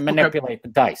 So you can manipulate the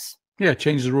dice. Yeah,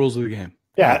 change the rules of the game.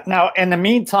 Yeah. Now, in the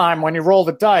meantime, when you roll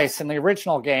the dice in the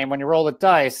original game, when you roll the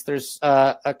dice, there's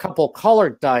a couple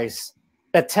colored dice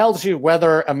that tells you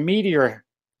whether a meteor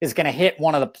is going to hit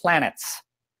one of the planets.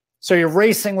 So you're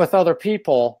racing with other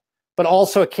people, but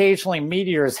also occasionally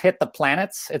meteors hit the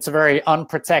planets. It's a very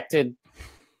unprotected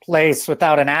place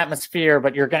without an atmosphere,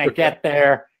 but you're going to get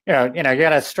there. You got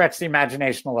to stretch the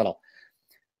imagination a little.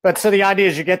 But so the idea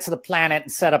is you get to the planet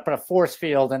and set up a force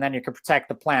field, and then you can protect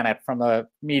the planet from the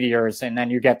meteors, and then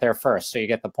you get there first, so you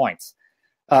get the points.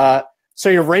 So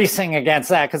you're racing against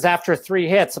that, because after 3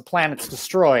 hits, the planet's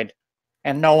destroyed,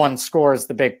 and no one scores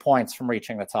the big points from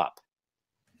reaching the top.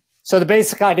 So the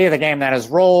basic idea of the game then is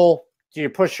roll. Do you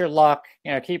push your luck?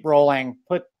 Keep rolling.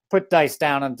 Put dice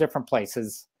down in different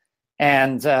places,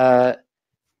 and the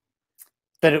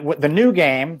new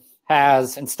game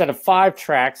has, instead of 5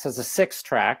 tracks, has a 6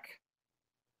 track.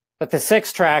 But the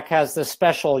 6 track has this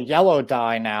special yellow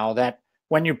die now that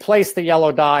when you place the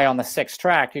yellow die on the 6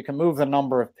 track, you can move the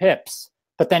number of pips,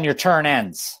 but then your turn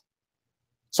ends.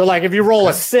 So like if you roll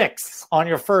a 6 on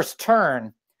your first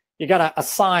turn, you got to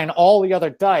assign all the other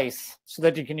dice so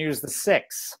that you can use the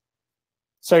 6.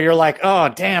 So you're like, oh,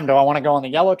 damn, do I want to go on the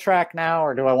yellow track now,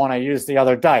 or do I want to use the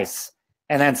other dice?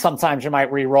 And then sometimes you might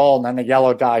re-roll, and then the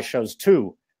yellow die shows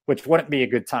 2, which wouldn't be a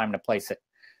good time to place it.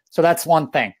 So that's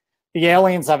one thing. The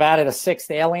aliens, I've added a 6th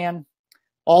alien.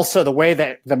 Also, the way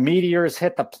that the meteors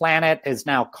hit the planet is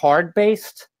now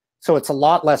card-based, so it's a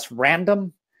lot less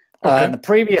random. In the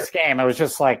previous game, it was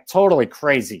just like totally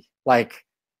crazy. Like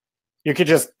you could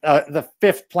just, the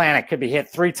 5th planet could be hit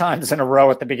 3 times in a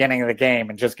row at the beginning of the game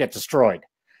and just get destroyed.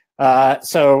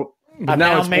 So I've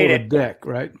now made it a deck,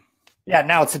 right? Yeah,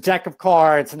 now it's a deck of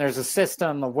cards, and there's a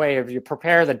system, a way of you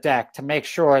prepare the deck to make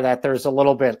sure that there's a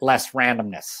little bit less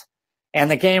randomness. And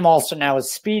the game also now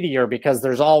is speedier because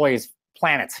there's always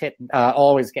planets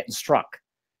always getting struck.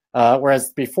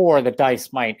 Whereas before, the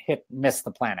dice might miss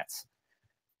the planets.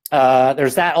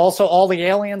 There's that. Also, all the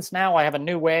aliens now, I have a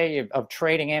new way of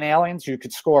trading in aliens. You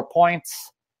could score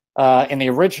points. In the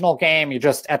original game,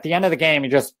 at the end of the game, you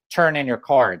just turn in your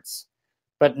cards.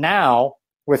 But now,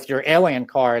 with your alien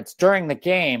cards, during the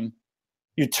game,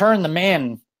 you turn them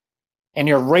in and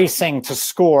you're racing to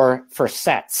score for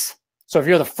sets. So if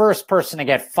you're the first person to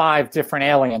get 5 different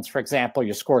aliens, for example,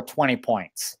 you score 20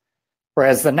 points.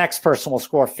 Whereas the next person will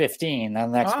score 15,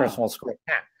 and the next person will score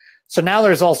 10. So now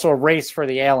there's also a race for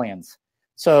the aliens.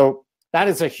 So that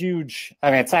is a huge,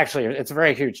 it's a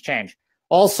very huge change.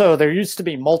 Also, there used to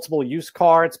be multiple use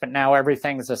cards, but now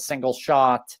everything's a single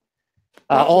shot.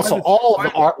 Also, all of the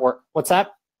artwork. What's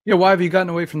that? Yeah, why have you gotten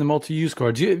away from the multi-use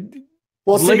cards?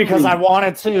 Because I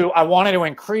wanted to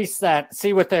increase that.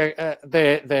 See, with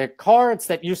the cards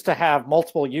that used to have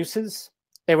multiple uses,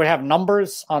 they would have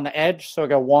numbers on the edge. So it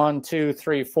go 1, 2,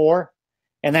 3, 4,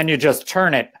 and then you just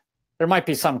turn it. There might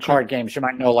be some card games you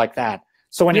might know like that.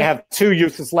 So when you have 2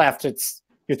 uses left,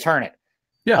 you turn it.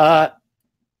 Yeah.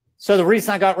 So the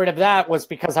reason I got rid of that was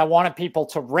because I wanted people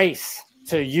to race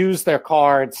to use their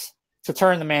cards to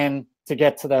turn them in to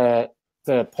get to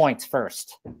the points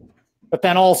first. But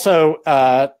then also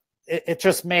it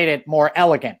just made it more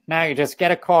elegant. Now you just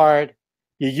get a card,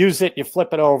 you use it, you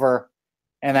flip it over,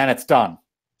 and then it's done.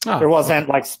 There wasn't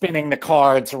like spinning the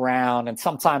cards around, and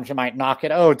sometimes you might knock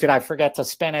it. Oh, did I forget to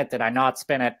spin it? Did I not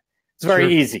spin it? It's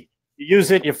very easy. You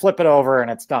use it, you flip it over, and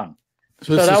it's done.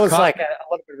 So that was like a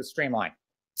little bit of a streamline.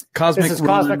 This is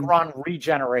Cosmic Run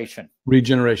Regeneration.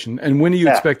 Regeneration. And when are you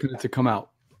expecting it to come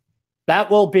out? That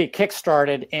will be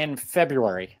kickstarted in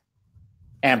February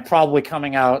and probably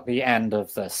coming out the end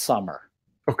of the summer.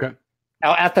 Okay.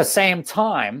 Now, at the same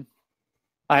time,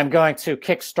 I'm going to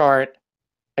kickstart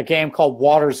a game called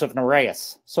Waters of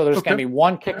Nereus. So there's going to be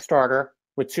one Kickstarter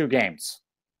with 2 games.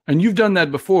 And you've done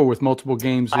that before with multiple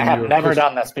games. I have never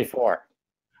done this before.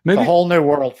 Maybe it's a whole new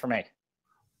world for me.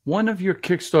 One of your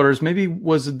Kickstarters, maybe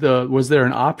was there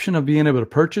an option of being able to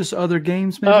purchase other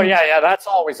games? Maybe? Oh yeah, that's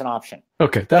always an option.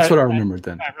 Okay, that's what I remembered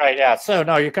then. Right, yeah. So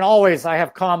no, you can always. I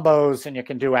have combos, and you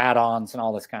can do add-ons and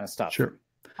all this kind of stuff. Sure.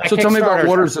 So tell me about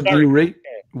Waters of Nereus.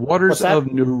 Nereus.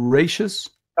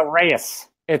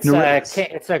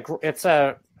 It's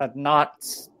a not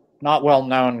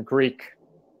well-known Greek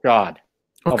god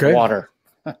of water.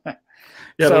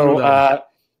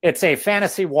 It's a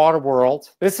fantasy water world.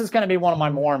 This is going to be one of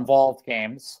my more involved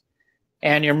games.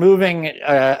 And you're moving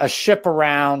a ship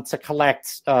around to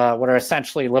collect what are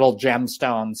essentially little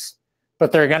gemstones.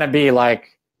 But they're going to be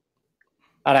like,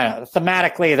 I don't know,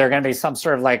 thematically, they're going to be some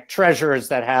sort of like treasures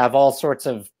that have all sorts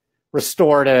of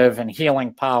restorative and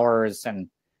healing powers. And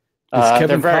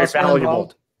they're very valuable.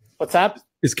 Involved? What's that?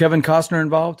 Is Kevin Costner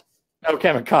involved? No,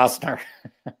 Kevin Costner.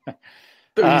 You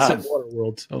said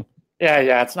Waterworld, so.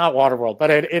 Yeah, it's not Waterworld, but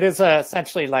it is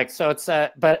essentially like, so it's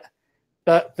but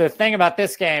the thing about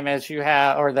this game is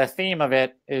the theme of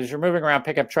it is you're moving around,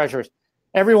 pick up treasures.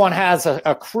 Everyone has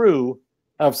a crew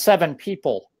of 7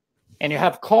 people, and you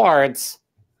have cards,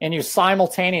 and you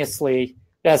simultaneously,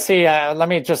 let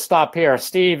me just stop here.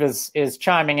 Steve is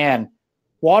chiming in.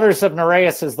 Waters of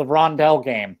Nereus is the Rondell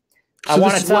game. So I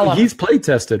want to tell him. He's play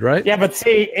tested, right? Yeah, but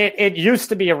see, it used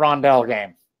to be a Rondell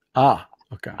game.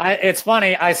 Okay. It's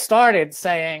funny. I started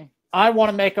saying, I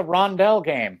want to make a Rondell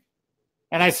game.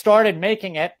 And I started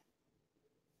making it.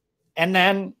 And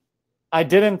then I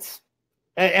didn't.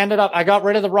 I got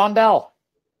rid of the Rondell.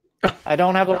 I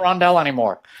don't have the Rondell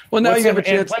anymore. Well, now you have a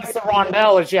chance. In place of the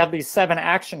Rondell is you have these 7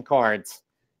 action cards.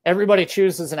 Everybody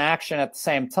chooses an action at the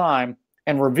same time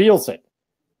and reveals it.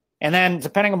 And then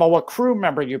depending on what crew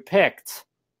member you picked,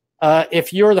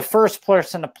 if you're the first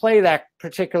person to play that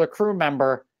particular crew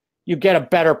member, you get a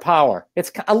better power.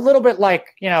 It's a little bit like,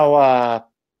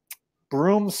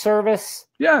 broom service.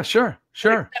 Yeah, sure.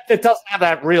 It doesn't have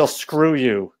that real screw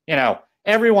you.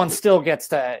 Everyone still gets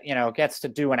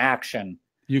to do an action.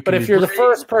 But if you're the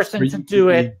first person to do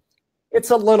it, it's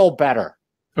a little better.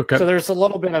 Okay. So there's a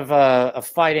little bit of a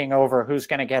fighting over who's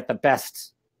going to get the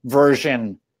best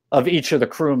version of each of the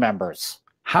crew members.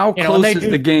 How close is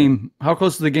the game? How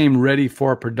close is the game ready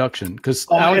for production? Because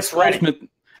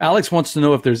Alex wants to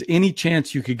know if there's any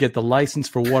chance you could get the license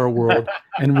for Waterworld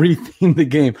and retheme the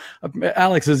game.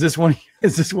 Alex, is this one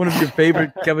of your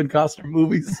favorite Kevin Costner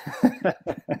movies?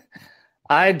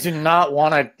 I do not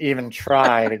want to even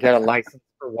try to get a license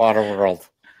for Waterworld.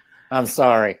 I'm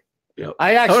sorry. Yep.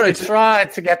 I actually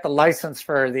tried to get the license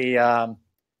for the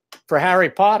for Harry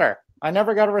Potter. I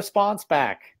never got a response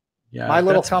back. Yeah, My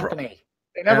Little Company.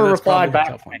 They never replied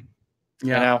back to me.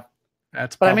 Yeah.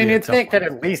 That's But I mean, probably a you'd tough think one.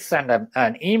 that at least send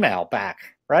an email back,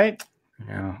 right?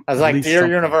 Yeah. I was at like, least "Dear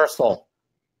something. Universal,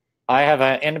 I have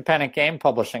an independent game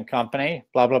publishing company,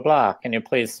 blah, blah, blah. Can you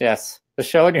please, yes, the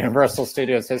show at Universal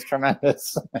Studios is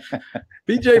tremendous."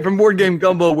 BJ from Board Game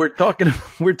Gumbo, we're talking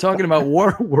about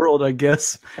Waterworld, I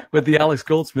guess, with the Alex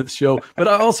Goldsmith show. But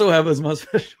I also have as my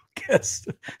special guest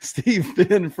Steve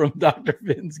Finn from Dr.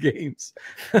 Finn's Games.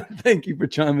 Thank you for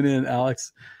chiming in,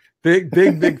 Alex. Big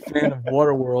fan of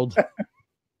Waterworld.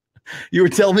 You were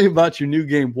telling me about your new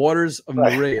game, Waters of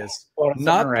Nereus,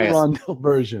 not the Rondell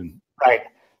version. Right.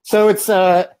 So it's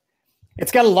got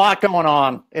a lot going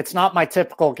on. It's not my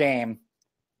typical game.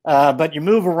 But you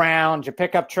move around, you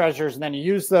pick up treasures, and then you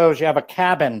use those. You have a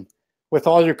cabin with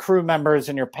all your crew members,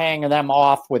 and you're paying them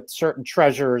off with certain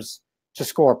treasures to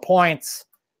score points.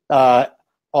 All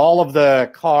of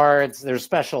the cards, there's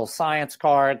special science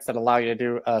cards that allow you to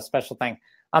do a special thing.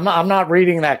 I'm not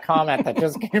reading that comment that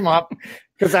just came up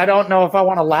because I don't know if I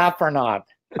want to laugh or not.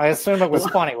 I assume it was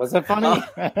funny. Was it funny?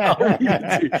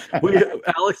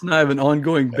 Alex and I have an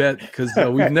ongoing bet because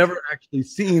we've never actually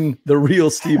seen the real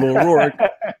Steve O'Rourke.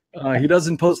 He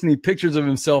doesn't post any pictures of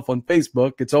himself on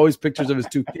Facebook. It's always pictures of his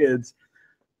two kids.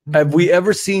 Have we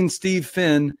ever seen Steve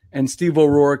Finn and Steve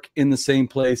O'Rourke in the same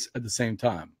place at the same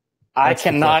time? I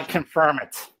cannot confirm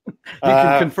it. You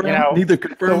can confirm, neither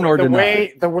confirm nor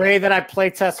deny. The way that I play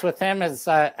test with him is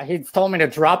he told me to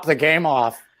drop the game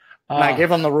off, and I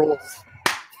give him the rules.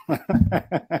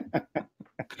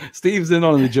 Steve's in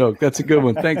on the joke. That's a good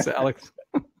one. Thanks, Alex.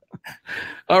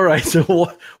 All right.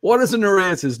 So, Waters of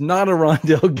Nereus is not a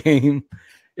Rondell game.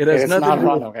 It has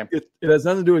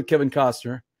nothing to do with Kevin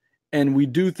Costner, and we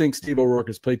do think Steve O'Rourke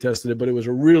has play tested it, but it was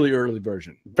a really early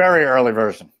version. Very early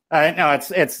version. No,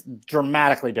 it's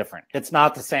dramatically different. It's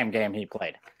not the same game he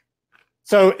played.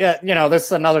 So this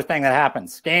is another thing that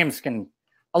happens.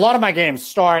 A lot of my games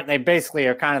start, and they basically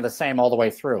are kind of the same all the way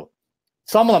through.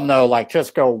 Some of them, though, like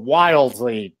just go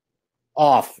wildly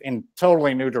off in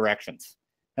totally new directions.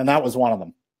 And that was one of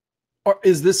them. Or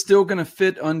is this still going to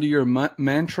fit under your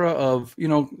mantra of,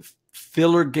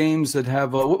 filler games that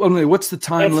have what's the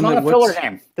time limit? It's not a filler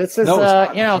game. This is,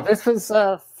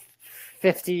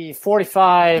 this is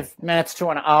 45 minutes to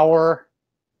an hour.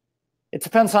 It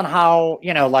depends on how,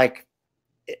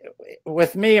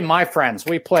 with me and my friends,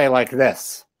 we play like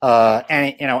this,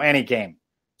 any game.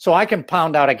 So I can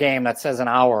pound out a game that says an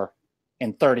hour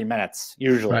in 30 minutes,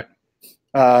 usually.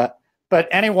 Right. But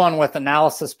anyone with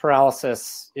analysis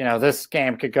paralysis, this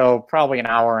game could go probably an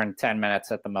hour and 10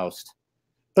 minutes at the most.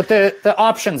 But the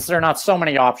options, there are not so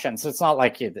many options. It's not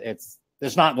like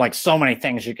there's not like so many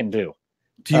things you can do.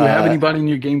 Do you have anybody in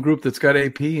your game group that's got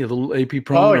AP, a little AP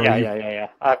pro? Oh, yeah.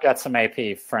 I've got some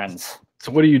AP friends.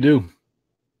 So what do you do?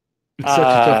 It's such a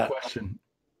tough question.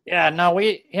 Yeah, no,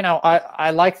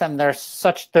 I like them.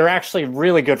 They're actually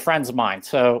really good friends of mine.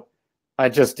 So I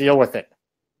just deal with it.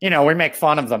 We make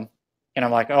fun of them. And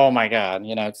I'm like, oh my God,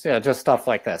 it's just stuff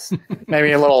like this.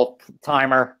 Maybe a little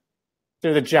timer,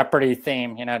 do the Jeopardy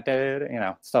theme,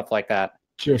 stuff like that.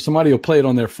 Sure, somebody will play it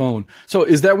on their phone. So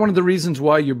is that one of the reasons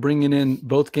why you're bringing in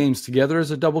both games together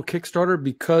as a double Kickstarter?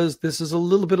 Because this is a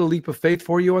little bit of leap of faith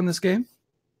for you on this game?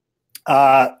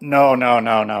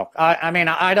 No. I mean,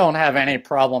 I don't have any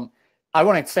problem. I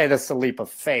wouldn't say this is a leap of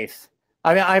faith.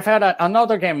 I mean, I've had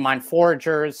another game of mine,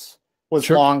 Foragers, was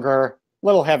longer, a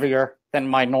little heavier than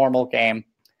my normal game.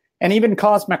 And even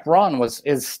Cosmic Run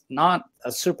is not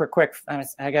a super quick,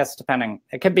 I guess, depending.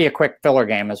 It could be a quick filler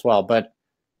game as well, but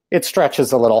it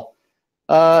stretches a little.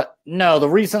 No, the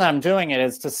reason I'm doing it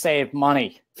is to save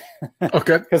money.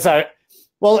 Okay.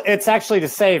 It's actually to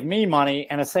save me money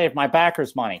and to save my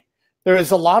backers money. There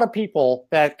is a lot of people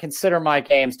that consider my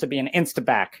games to be an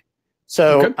insta-back.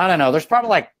 So, okay. I don't know, there's probably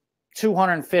like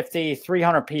 250,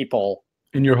 300 people.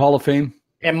 In your Hall of Fame?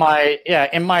 In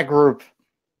my group,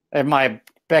 in my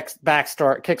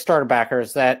Kickstarter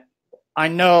backers that I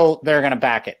know they're going to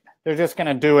back it. They're just going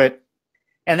to do it.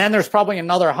 And then there's probably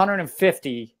another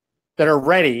 150 that are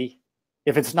ready.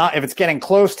 If it's getting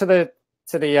close to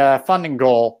the funding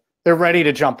goal, they're ready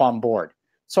to jump on board.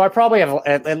 So I probably have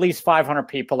at least 500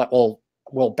 people that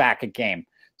will back a game.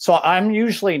 So I'm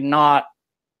usually not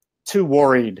too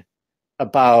worried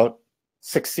about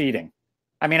succeeding.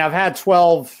 I mean, I've had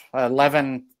 12,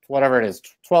 11, whatever it is,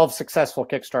 12 successful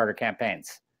Kickstarter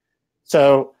campaigns.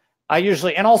 So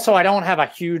and also I don't have a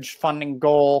huge funding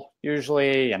goal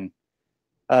usually. And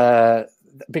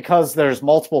because there's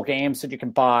multiple games that you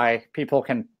can buy, people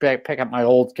can pick up my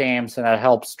old games, and that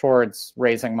helps towards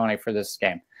raising money for this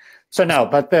game. So no,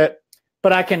 but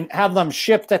I can have them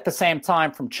shipped at the same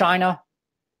time from China.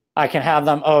 I can have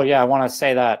them. Oh yeah, I want to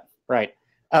say that right.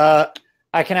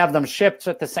 I can have them shipped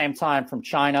at the same time from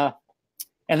China,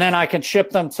 and then I can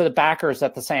ship them to the backers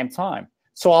at the same time.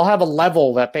 So I'll have a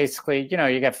level that basically, you know,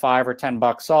 you get $5 or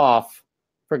 $10 off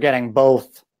for getting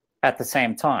both at the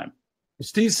same time.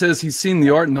 Steve says he's seen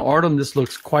the art, and the art on this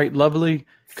looks quite lovely.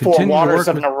 For Waters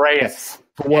of Nereus.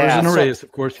 For Waters of Nereus,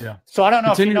 of course, yeah. So I don't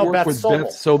know if you know Beth Sobel.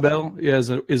 Sobel.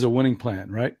 Sobel is a winning plan,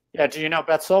 right? Yeah, do you know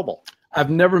Beth Sobel? I've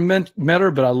never met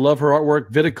her, but I love her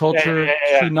artwork. Viticulture,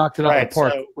 she knocked it out of the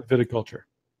park with viticulture.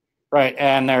 Right,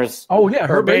 and there's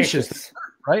Herbaceous,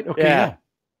 right? Okay, yeah.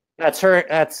 That's her.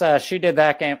 That's she did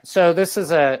that game. So this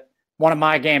is one of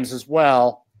my games as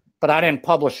well, but I didn't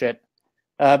publish it.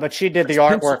 But she did the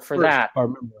artwork for that. I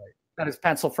remember right. That is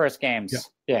Pencil First Games.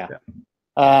 Yeah.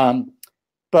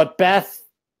 But Beth,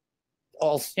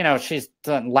 also, you know, she's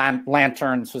done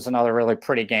Lanterns was another really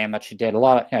pretty game that she did.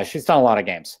 She's done a lot of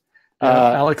games.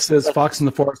 Alex says Fox in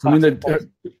the Forest. I mean,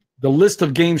 the list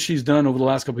of games she's done over the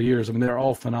last couple of years, I mean, they're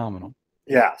all phenomenal.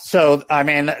 Yeah. So, I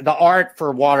mean, the art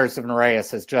for Waters of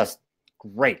Nereus is just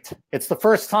great. It's the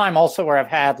first time also where I've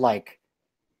had, like,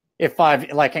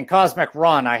 like in Cosmic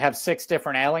Run, I have 6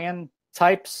 different alien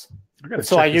types.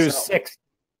 So I use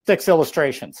six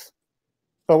illustrations.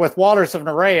 But with Waters of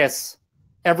Nereus,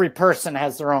 every person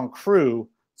has their own crew.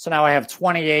 So now I have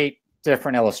 28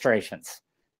 different illustrations.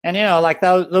 And, you know, like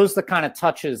those are the kind of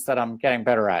touches that I'm getting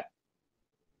better at.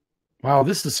 Wow,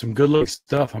 this is some good looking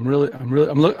stuff. I'm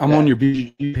on your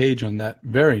BGG page on that.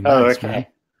 Very nice, man.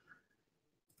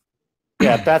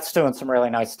 Yeah, Beth's doing some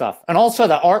really nice stuff. And also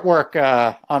the artwork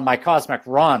on my Cosmic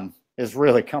Run is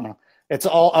really coming. It's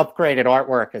all upgraded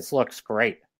artwork. It looks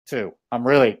great too. I'm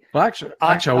really actually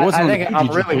I wasn't. I'm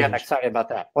really getting excited about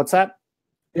that. What's that?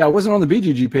 Yeah, I wasn't on the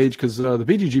BGG page because the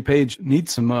BGG page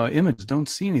needs some images. Don't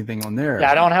see anything on there.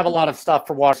 Yeah, I don't have a lot of stuff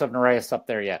for Waters of Nereus up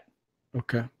there yet.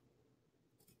 Okay.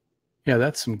 Yeah,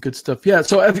 that's some good stuff. Yeah.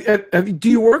 So, do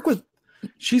you work with?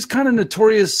 She's kind of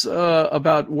notorious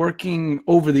about working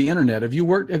over the internet. Have you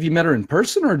met her in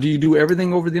person, or do you do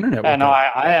everything over the internet? No,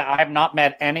 I've not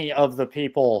met any of the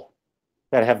people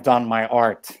that have done my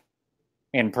art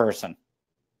in person.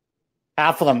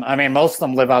 Half of them, I mean, most of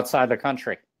them live outside the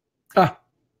country. Ah.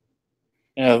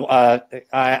 You know,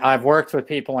 I've worked with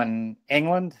people in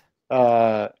England.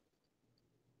 Where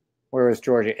is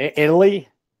Georgia? Italy,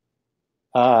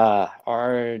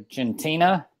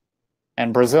 Argentina,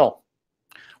 and Brazil.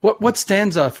 What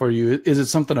stands out for you? Is it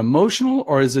something emotional,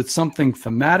 or is it something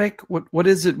thematic? What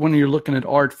is it when you're looking at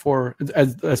art for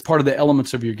as part of the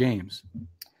elements of your games?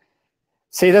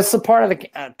 See, this is part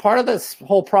of this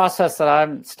whole process that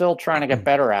I'm still trying to get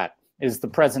better at is the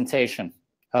presentation.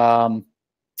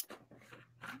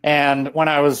 And when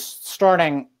I was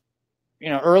starting, you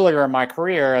know, earlier in my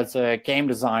career as a game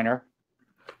designer,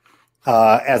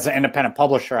 as an independent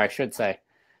publisher, I should say,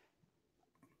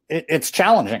 it's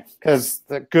challenging because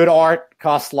the good art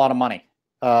costs a lot of money.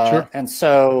 Sure. And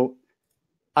so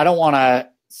I don't want to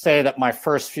say that my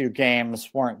first few games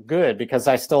weren't good because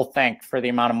I still think for the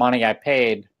amount of money I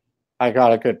paid, I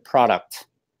got a good product.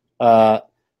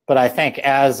 But I think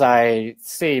as I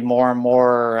see more and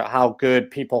more how good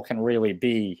people can really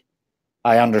be,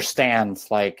 I understand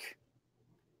like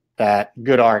that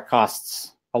good art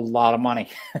costs a lot of money.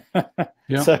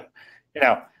 Yeah. So, you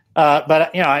know,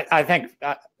 but you know, I think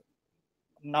I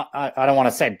don't want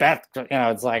to say Beth, you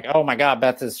know, it's like, oh my God,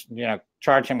 Beth is, you know,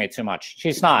 charging me too much.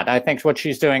 She's not. I think what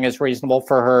she's doing is reasonable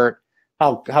for her,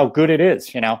 how good it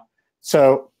is, you know?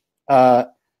 So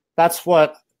that's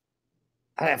what,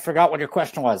 I forgot what your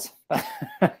question was.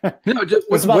 No, just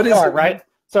it's about the art, right?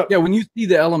 So yeah, when you see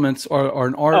the elements or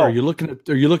an art, are you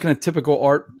looking at typical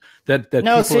art that people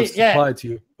have supplied to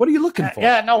you? What are you looking for?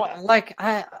 Yeah, no, like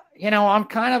I'm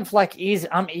kind of like easy.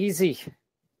 I'm easy.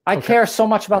 I care so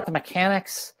much about the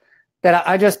mechanics that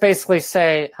I just basically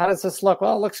say, how does this look?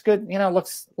 Well, it looks good. You know,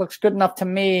 looks good enough to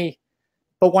me.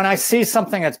 But when I see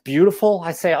something that's beautiful,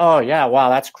 I say, oh yeah, wow,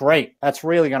 that's great. That's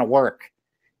really going to work.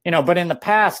 You know, but in the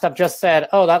past, I've just said,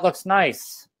 oh, that looks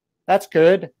nice. That's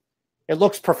good. It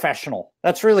looks professional.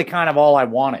 That's really kind of all I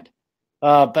wanted.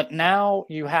 But now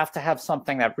you have to have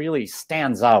something that really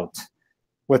stands out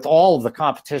with all of the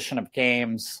competition of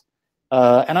games.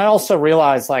 And I also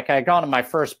realized, like, I had gone to my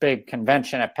first big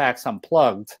convention at PAX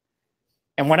Unplugged.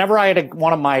 And whenever I had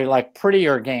one of my, like,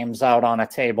 prettier games out on a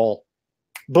table,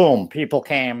 boom, people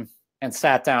came and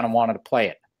sat down and wanted to play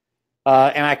it.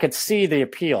 And I could see the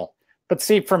appeal. But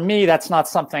see, for me, that's not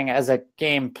something as a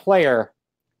game player.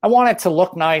 I want it to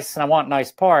look nice and I want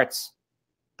nice parts,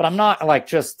 but I'm not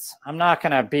I'm not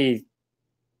going to be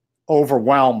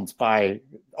overwhelmed by,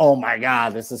 oh my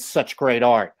God, this is such great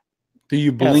art. Do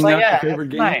you bling out your favorite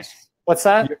games? Nice. What's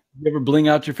that? You ever bling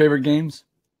out your favorite games?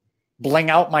 bling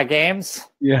out my games?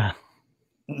 Yeah.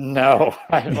 No.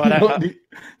 Do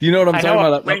you know what I'm talking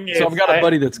about? So I've got a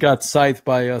buddy that's got Scythe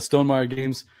by Stonemaier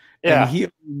Games, and he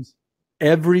owns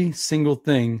every single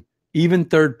thing, even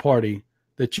third party,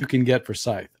 that you can get for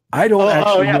Scythe. I don't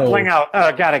actually know. Bling out.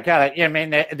 Oh, got it. You mean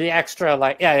the extra,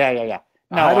 like, yeah.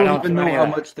 No, I don't even know how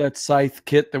much that Scythe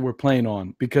kit that we're playing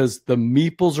on, because the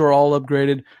meeples are all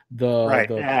upgraded.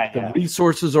 The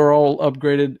resources are all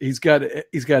upgraded. He's got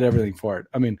everything for it.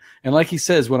 I mean, and like he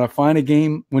says, when I find a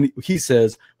game, when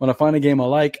I find a game I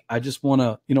like, I just want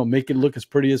to, make it look as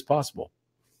pretty as possible.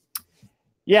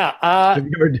 Yeah. Have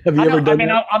you ever done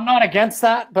that? I'm not against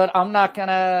that, but I'm not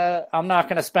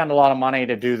gonna spend a lot of money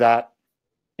to do that.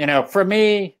 For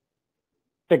me,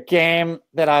 the game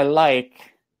that I like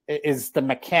is the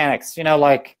mechanics.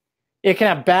 Like, it can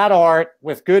have bad art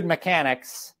with good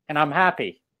mechanics, and I'm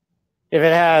happy. If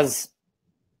it has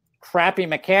crappy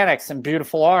mechanics and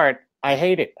beautiful art, I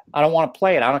hate it. I don't want to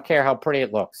play it. I don't care how pretty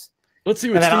it looks. Let's see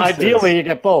what Steve says. Ideally, you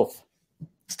get both.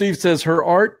 Steve says her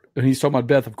art, and he's talking about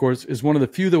Beth, of course, is one of the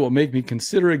few that will make me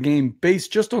consider a game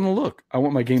based just on the look. I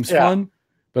want my games fun,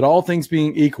 but all things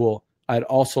being equal, I'd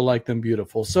also like them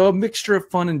beautiful. So a mixture of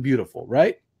fun and beautiful,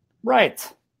 right? Right.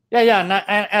 Yeah.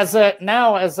 And as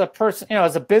a person,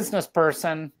 as a business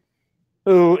person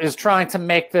who is trying to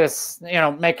make this,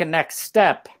 make a next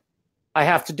step, I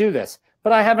have to do this.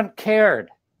 But I haven't cared.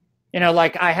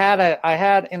 Like I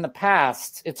had in the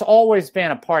past, it's always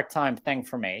been a part-time thing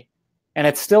for me, and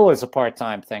it still is a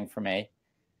part-time thing for me.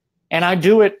 And I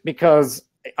do it because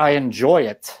I enjoy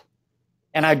it.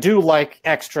 And I do like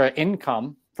extra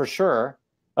income for sure.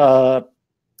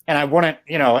 And I wouldn't,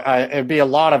 it'd be a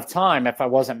lot of time if I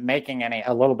wasn't making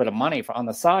a little bit of money on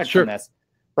the side from this,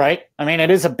 right? I mean,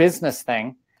 it is a business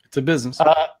thing. It's a business.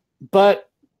 But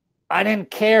I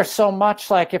didn't care so much,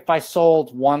 like if I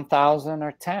sold 1,000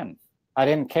 or 10. I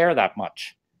didn't care that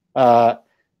much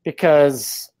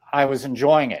because I was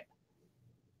enjoying it.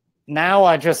 Now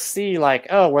I just see, like,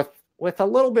 with a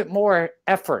little bit more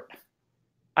effort,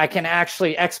 I can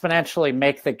actually exponentially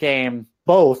make the game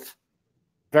both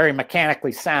very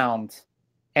mechanically sound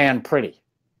and pretty.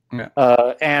 Yeah.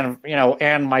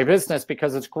 And my business,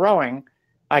 because it's growing,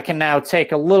 I can now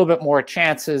take a little bit more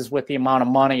chances with the amount of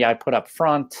money I put up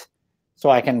front. So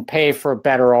I can pay for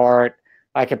better art,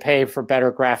 I can pay for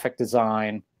better graphic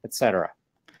design, etc.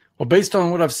 Well, based on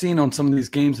what I've seen on some of these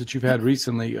games that you've had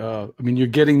recently, you're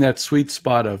getting that sweet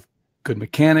spot of good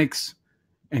mechanics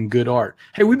and good art.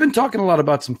 Hey, we've been talking a lot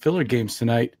about some filler games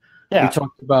tonight. Yeah. We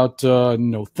talked about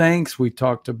No Thanks. We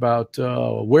talked about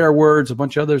Werewords, a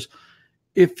bunch of others.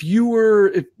 If you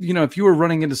were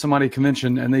running into somebody at a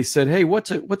convention and they said, "Hey,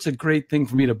 what's a great thing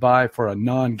for me to buy for a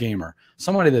non-gamer,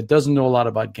 somebody that doesn't know a lot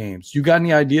about games?" You got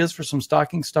any ideas for some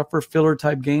stocking stuffer filler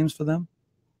type games for them?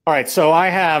 All right, so I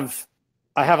have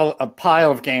a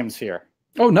pile of games here.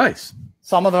 Oh, nice.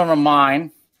 Some of them are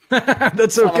mine.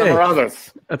 That's okay. Some of them are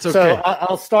others. That's okay. So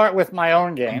I'll start with my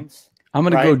own games. I'm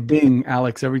going to go ding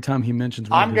Alex every time he mentions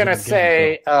one. I'm going to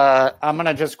say, I'm going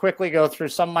to just quickly go through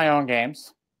some of my own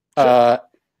games. Sure.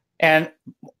 And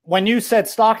when you said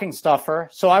stocking stuffer,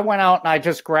 so I went out and I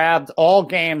just grabbed all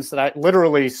games that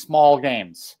literally small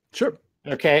games. Sure.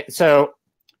 Okay. So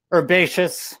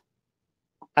Herbaceous,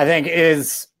 I think,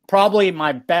 is probably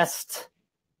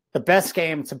the best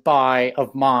game to buy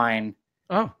of mine.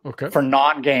 Oh, okay. For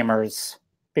non-gamers,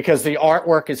 because the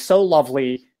artwork is so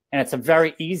lovely. And it's a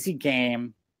very easy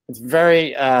game. It's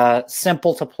very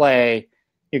simple to play.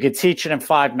 You could teach it in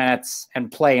 5 minutes and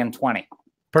play in 20.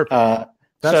 Perfect. That's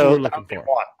what we're looking for.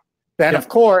 Then, of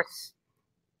course,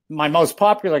 my most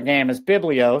popular game is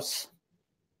Biblios.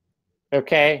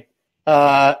 Okay.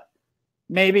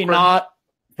 Maybe not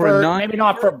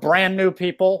for brand new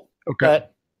people. Okay.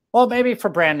 Well, maybe for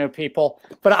brand new people.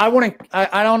 But I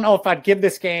don't know if I'd give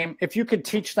this game. If you could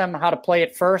teach them how to play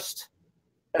it first,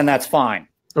 then that's fine.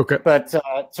 Okay. But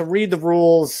to read the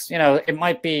rules, it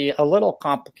might be a little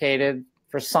complicated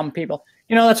for some people.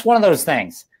 That's one of those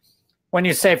things. When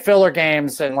you say filler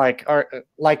games and like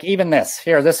even this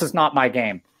is not my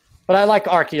game, but I like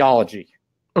archaeology.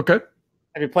 Okay.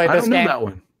 Have you played this game? I don't know that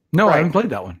one. No, I haven't played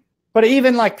that one. But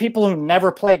even like people who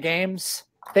never play games,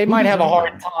 they might have a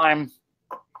hard time.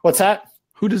 What's that?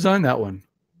 Who designed that one?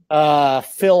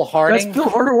 Phil Harding. That's Phil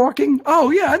Harding?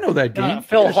 Oh, yeah, I know that game.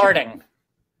 Phil Harding.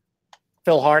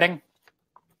 Phil Harding.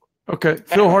 Okay.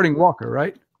 Phil Harding Walker,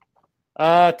 right?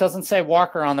 It doesn't say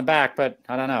Walker on the back, but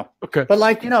I don't know. Okay.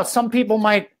 But some people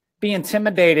might be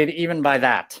intimidated even by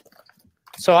that.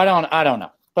 So I don't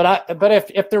know. But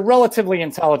if they're relatively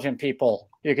intelligent people,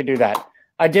 you could do that.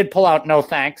 I did pull out No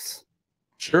Thanks.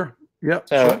 Sure. Yep.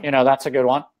 So, that's a good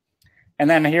one. And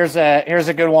then here's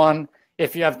a good one.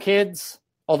 If you have kids,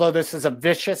 although this is a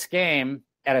vicious game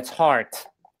at its heart.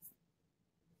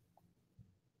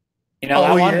 You know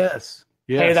that one? Yes.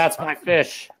 Yes. Hey, that's my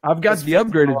fish. I've got the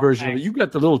upgraded version of it. You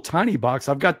got the little tiny box.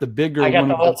 I've got the bigger one. I got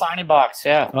the little tiny box,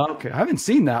 yeah. Okay. I haven't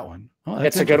seen that one. Oh,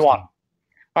 it's a good one. All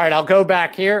right, I'll go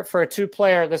back here for a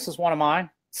 2-player. This is one of mine,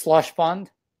 Slush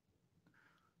Fund.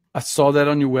 I saw that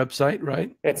on your website,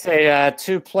 right? It's a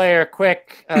 2-player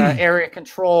quick area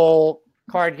control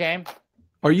card game.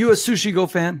 Are you a Sushi Go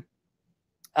fan?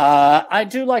 I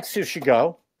do like Sushi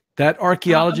Go. That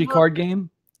archaeology card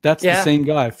game? That's the same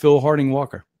guy, Phil Harding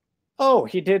Walker. Oh,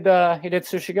 he did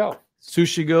Sushi Go.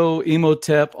 Sushi Go,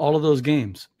 Emotep, all of those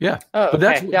games. Yeah. Oh, but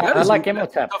okay. I like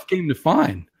Emotep. That's a tough game to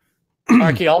find.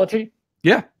 Archaeology?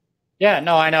 Yeah. Yeah,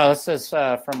 no, I know. This is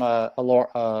from a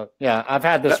lore. Yeah, I've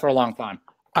had this for a long time.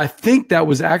 I think that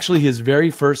was actually his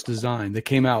very first design that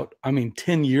came out,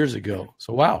 10 years ago.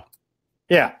 So, wow.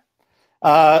 Yeah.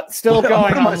 Still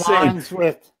going on lines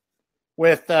with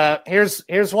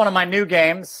here's one of my new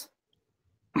games.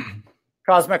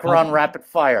 Cosmic Run Rapid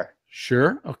Fire.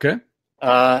 Sure. Okay.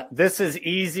 This is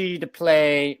easy to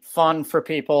play, fun for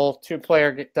people,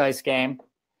 2-player dice game.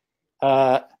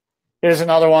 Here's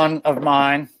another one of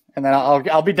mine, and then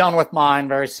I'll be done with mine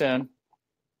very soon.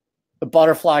 The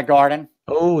Butterfly Garden.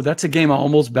 Oh, that's a game I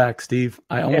almost backed, Steve.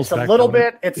 It's a little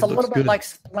bit like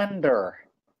Splendor,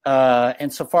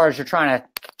 insofar as you're trying to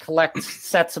collect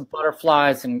sets of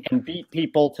butterflies and beat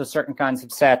people to certain kinds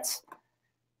of sets.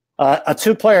 A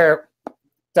 2-player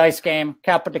dice game,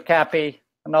 Kappa de Cappy,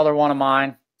 another one of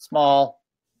mine, small.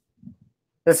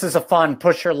 This is a fun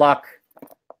push your luck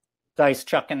dice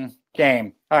chucking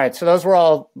game. All right, so those were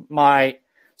all my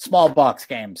small box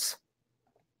games.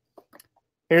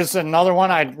 Here's another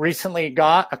one I recently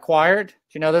acquired. Do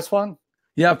you know this one?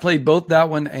 Yeah, I played both that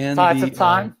one and Tides of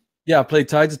Time. Yeah, I played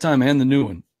Tides of Time and the new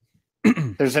one.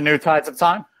 There's a new Tides of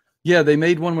Time? Yeah, they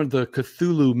made one with the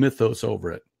Cthulhu mythos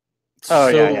over it. Oh,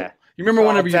 yeah. You remember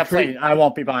whenever you trade? I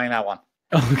won't be buying that one.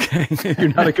 Okay,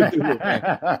 you're not a Cthulhu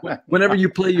fan. Whenever you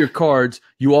play your cards,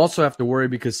 you also have to worry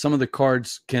because some of the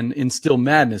cards can instill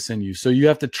madness in you. So you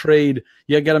have to trade.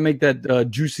 You got to make that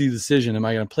juicy decision. Am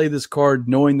I going to play this card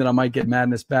knowing that I might get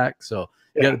madness back? So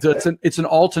it's an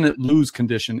alternate lose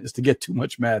condition is to get too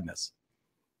much madness.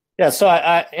 Yeah. So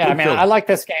I like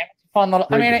this game. Fun little.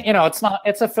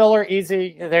 It's a filler,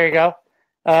 easy. There you go.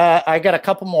 I got a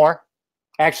couple more.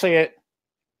 Actually, do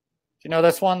you know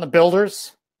this one, The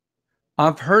Builders?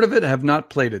 I've heard of it. I have not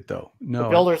played it though. No. The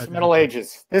Builders, Middle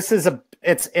Ages. This is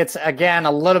it's again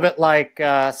a little bit like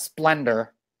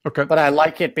Splendor. Okay. But I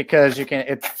like it because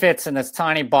it fits in this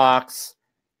tiny box,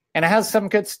 and it has some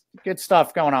good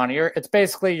stuff going on. It's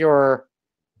basically you're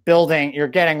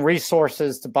getting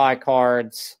resources to buy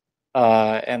cards,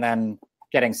 and then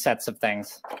getting sets of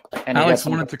things. And Alex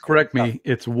wanted to correct me.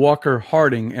 It's Walker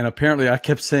Harding, and apparently I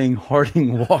kept saying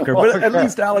Harding Walker. But at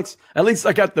least Alex,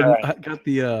 I got the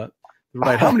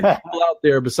right. How many people out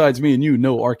there besides me and you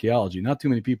know archaeology? Not too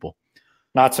many people.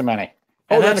 Not so many.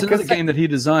 Oh, that's another game that he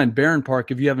designed, Barren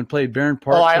Park. If you haven't played Barren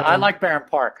Park. Oh, I like Barren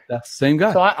Park. That's the same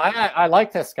guy. So I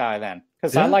like this guy then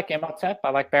because I like Imhotep. I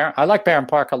like Barren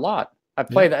Park a lot. I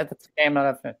played that. That's a game that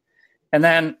I've. And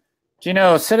then, do you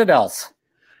know Citadels?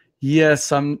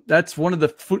 Yes, that's one of the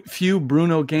few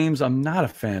Bruno games I'm not a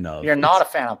fan of. You're not a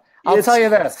fan of. I'll tell you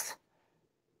this.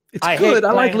 It's good.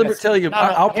 I like Libertalia.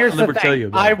 I'll play Libertalia.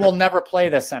 I will never play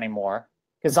this anymore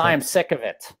because I am sick of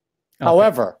it. Okay.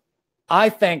 However, I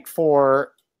think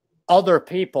for other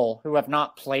people who have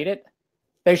not played it,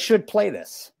 they should play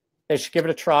this. They should give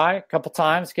it a try a couple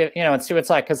times, and see what it's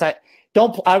like. Because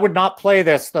I would not play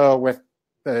this though with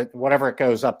whatever it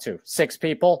goes up to 6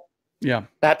 people. Yeah,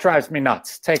 that drives me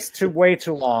nuts. Takes way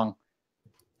too long.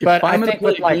 But I think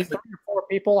with like 3 or 4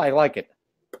 people, I like it.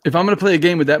 If I'm going to play a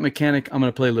game with that mechanic, I'm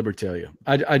going to play Libertalia.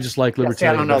 I just like Libertalia. See,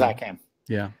 I don't know that game.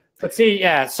 Yeah. But see,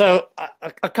 so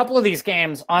a couple of these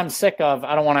games I'm sick of.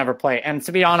 I don't want to ever play. And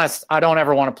to be honest, I don't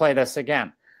ever want to play this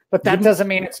again. But that doesn't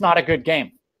mean it's not a good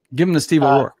game. Give him to Steve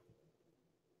O'Rourke.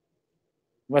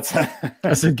 What's that?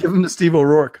 I said give him to Steve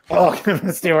O'Rourke. Oh, give him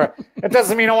to Steve O'Rourke. It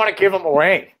doesn't mean I want to give him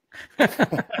away.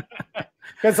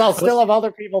 Because I'll still have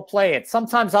other people play it.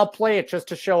 Sometimes I'll play it just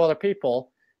to show other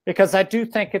people because I do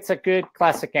think it's a good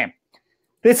classic game.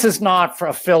 This is not for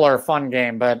a filler fun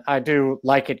game, but I do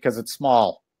like it because it's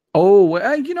small. Oh,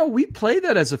 we play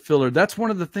that as a filler. That's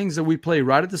one of the things that we play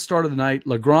right at the start of the night.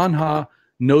 La Granja,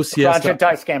 no siesta. Project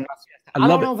Dice Game, no siesta. I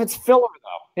don't know if it's filler,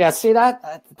 though. Yeah, see,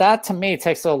 that to me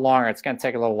takes a little longer. It's going to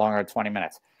take a little longer, 20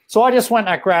 minutes. So I just went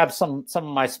and I grabbed some of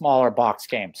my smaller box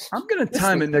games. I'm going to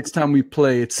time it next time we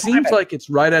play. It seems like it's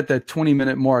right at that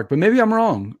 20-minute mark, but maybe I'm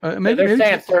wrong. Maybe they're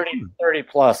saying 30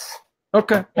 plus.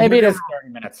 Okay. Maybe it is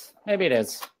 30 minutes. Maybe it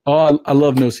is. Oh, I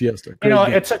love No Siesta. Great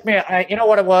game. It took me, you know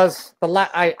what it was?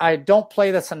 I don't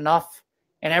play this enough,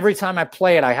 and every time I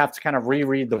play it, I have to kind of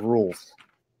reread the rules.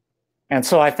 And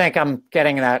so I think I'm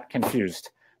getting that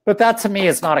confused. But that to me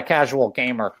is not a casual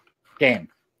gamer game.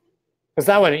 Because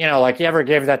that would, like you ever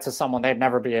give that to someone, they'd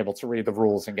never be able to read the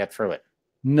rules and get through it.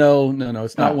 No.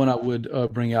 It's not one I would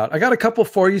bring out. I got a couple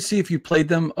for you. See if you played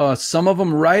them. Some of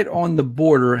them right on the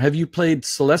border. Have you played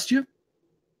Celestia?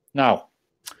 No.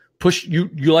 You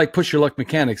like push your luck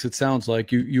mechanics. It sounds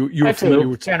like you were familiar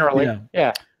with generally.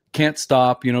 Yeah. Can't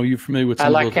stop. You're familiar with. I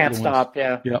like Can't Stop.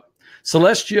 Yeah. Yep.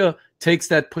 Celestia takes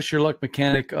that push your luck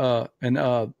mechanic,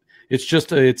 and it's just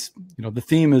the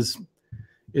theme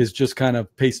is just kind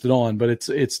of pasted on, but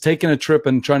it's taking a trip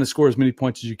and trying to score as many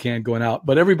points as you can going out.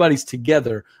 But everybody's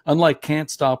together, unlike Can't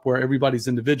Stop, where everybody's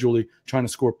individually trying to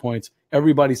score points.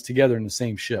 Everybody's together in the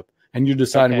same ship, and you're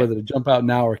deciding whether to jump out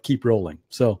now or keep rolling.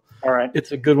 So, all right,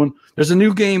 it's a good one. There's a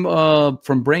new game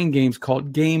from Brain Games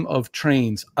called Game of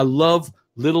Trains. I love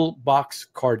little box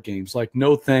card games like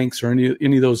No Thanks or any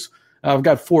of those. I've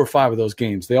got 4 or 5 of those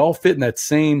games. They all fit in that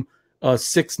same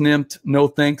 6-nimped No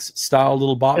Thanks style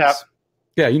little box. Yeah.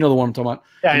 Yeah, you know the one I'm talking about.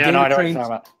 Yeah, I know what you're talking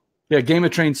about. Yeah, Game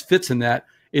of Trains fits in that.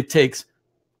 It takes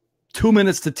 2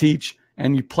 minutes to teach,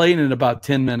 and you play it in about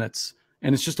 10 minutes.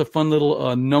 And it's just a fun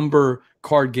little number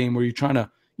card game where you're trying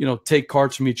to, take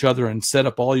cards from each other and set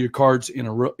up all your cards in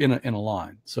a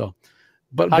line. So,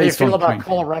 but how do you feel about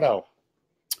Coloretto?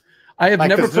 I have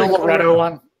never played Zularetto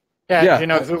one. Yeah, you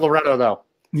know Zularetto though.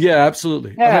 Yeah,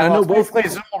 absolutely. Yeah, I know basically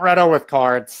Zularetto with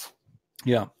cards.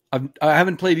 Yeah. I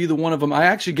haven't played either one of them. I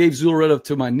actually gave Zularetto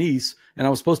to my niece, and I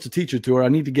was supposed to teach it to her. I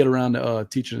need to get around to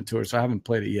teaching it to her, so I haven't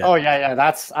played it yet. Oh, yeah.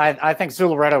 I think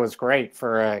Zularetto is great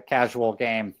for a casual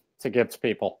game to give to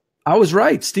people. I was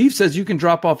right. Steve says you can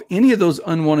drop off any of those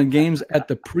unwanted games at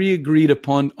the pre-agreed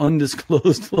upon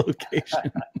undisclosed location.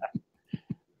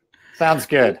 Sounds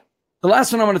good. The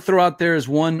last one I'm going to throw out there is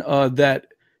one that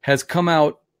has come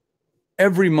out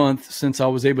every month since I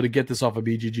was able to get this off of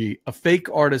BGG. A Fake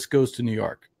Artist Goes to New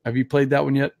York. Have you played that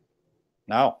one yet?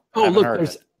 No. Oh, look,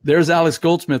 there's Alex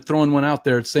Goldsmith throwing one out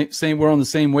there. Same. We're on the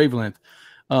same wavelength.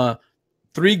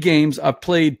 3 games. I've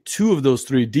played 2 of those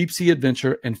 3, Deep Sea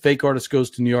Adventure and Fake Artist Goes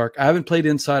to New York. I haven't played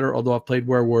Insider, although I've played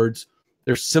Where Words.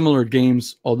 They're similar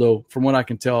games, although from what I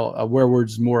can tell, Where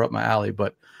Words is more up my alley.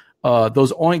 But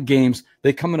those Oink games,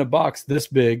 they come in a box this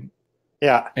big.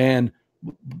 Yeah. And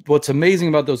what's amazing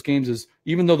about those games is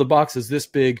even though the box is this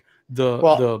big,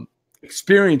 the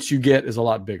experience you get is a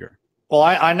lot bigger. Well,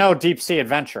 I know Deep Sea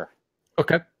Adventure.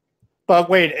 Okay. But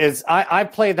wait, I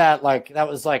played that that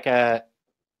was like a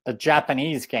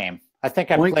Japanese game. I think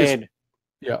Oink played.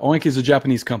 Oink is a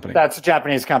Japanese company. That's a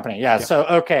Japanese company. Yeah. So,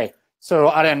 okay. So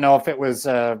I didn't know if it was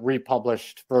a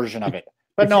republished version of it.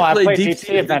 But no, I played Deep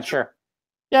Sea Adventure.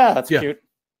 Yeah, that's cute.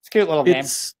 It's a cute little game.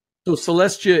 So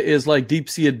Celestia is like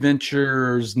Deep Sea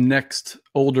Adventure's next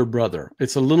older brother.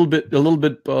 It's a little bit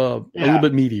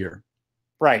meatier.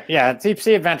 Right. Yeah. Deep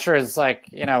Sea Adventure is like,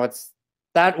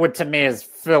 that would to me is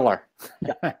filler.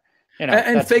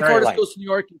 And Fake Artist Goes to New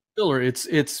York is filler.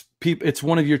 It's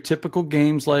one of your typical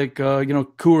games like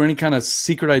Coup or any kind of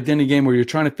secret identity game where you're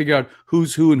trying to figure out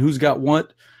who's who and who's got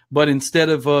what. But instead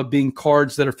of being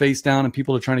cards that are face down and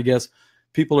people are trying to guess,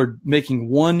 people are making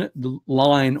one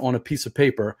line on a piece of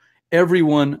paper.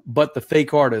 Everyone but the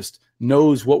fake artist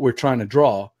knows what we're trying to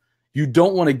draw. You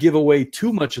don't want to give away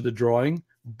too much of the drawing,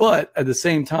 but at the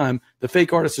same time, the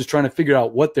fake artist is trying to figure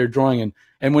out what they're drawing.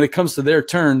 And when it comes to their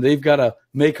turn, they've got to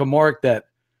make a mark that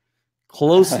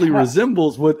closely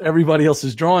resembles what everybody else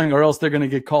is drawing, or else they're going to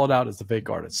get called out as the fake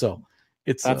artist. So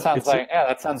that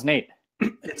sounds neat.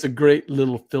 It's a great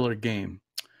little filler game.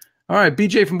 All right,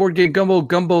 BJ from Board Game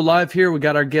Gumbo live here. We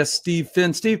got our guest, Steve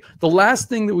Finn. Steve, the last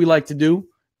thing that we like to do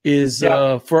is,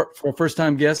 for a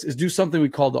first-time guest, is do something we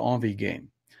call the Envie Game.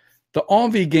 The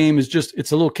Envie Game is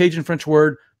it's a little Cajun French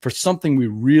word for something we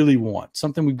really want,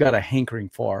 something we've got a hankering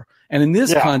for. And in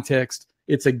this context,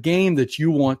 it's a game that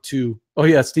you want to – oh,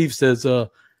 yeah, Steve says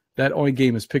that Envie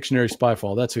Game is Pictionary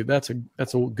Spyfall. That's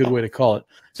a good way to call it.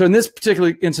 So in this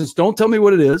particular instance, don't tell me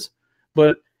what it is,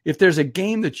 but – if there's a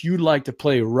game that you'd like to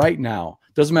play right now,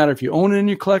 doesn't matter if you own it in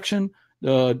your collection,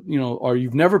 or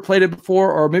you've never played it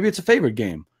before, or maybe it's a favorite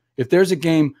game. If there's a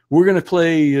game, we're going to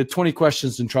play 20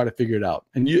 questions and try to figure it out,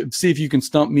 and you see if you can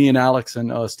stump me and Alex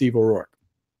and Steve O'Rourke.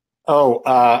 Oh,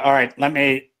 all right. Let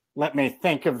me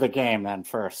think of the game then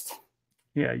first.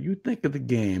 Yeah, you think of the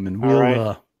game, and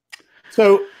we'll.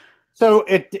 So So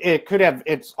it could have,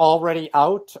 it's already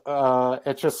out.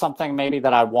 It's just something maybe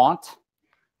that I want.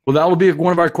 Well, that will be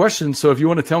one of our questions. So if you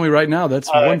want to tell me right now, that's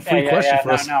one free question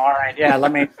for us. No, all right. Yeah,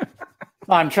 let me.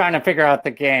 I'm trying to figure out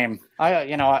the game.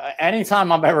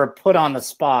 Anytime I'm ever put on the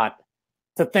spot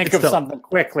to think of something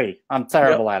quickly, I'm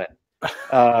terrible at it.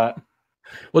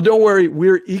 Well, don't worry.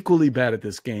 We're equally bad at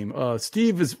this game.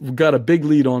 Steve has got a big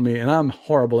lead on me, and I'm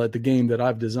horrible at the game that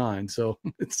I've designed. So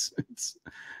it's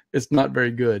not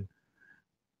very good.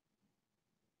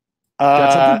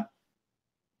 Got something?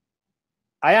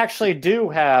 I actually do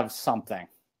have something.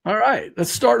 All right, let's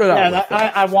start it out.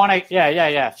 I want to.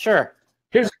 Yeah. Sure.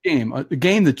 Here's a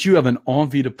game that you have an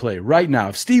envie to play right now.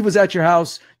 If Steve was at your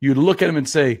house, you'd look at him and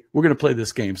say, "We're going to play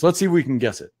this game." So let's see if we can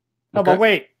guess it. No, but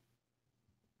wait.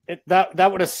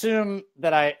 That would assume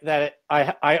that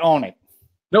I own it.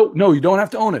 No, you don't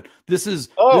have to own it. This is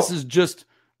just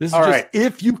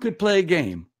if you could play a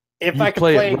game. If I could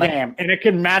play a game and it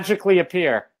could magically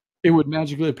appear. It would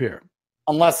magically appear.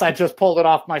 Unless I just pulled it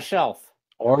off my shelf.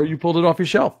 Or you pulled it off your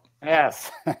shelf. Yes.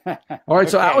 All right,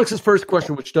 so Alex's first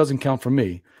question, which doesn't count for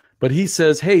me, but he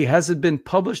says, hey, has it been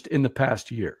published in the past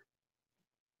year?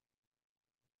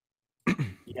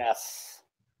 Yes.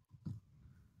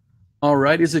 All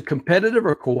right, is it competitive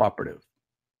or cooperative?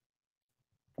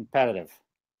 Competitive.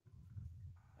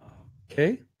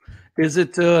 Okay. Is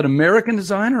it an American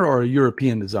designer or a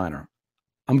European designer?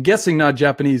 I'm guessing not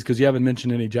Japanese because you haven't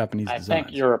mentioned any Japanese designs. I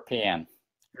think European.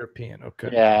 European, okay.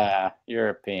 Yeah,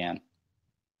 European.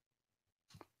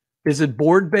 Is it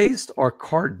board-based or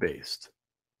card-based?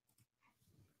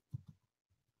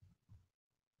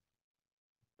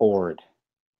 Board.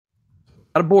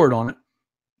 Got a board on it,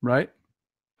 right?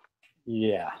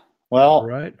 Yeah. Well,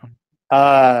 right.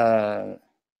 I'm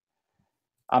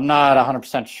not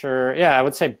 100% sure. Yeah, I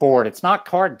would say board. It's not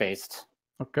card-based.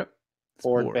 Okay.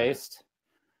 Board-based.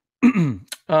 Came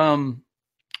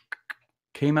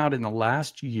out in the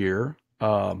last year.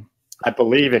 I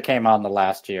believe it came out in the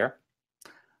last year.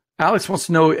 Alex wants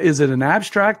to know, is it an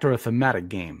abstract or a thematic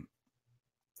game?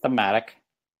 Thematic.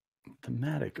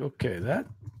 Thematic. Okay.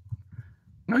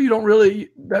 No, you don't really,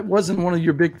 that wasn't one of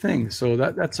your big things. So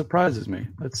that surprises me.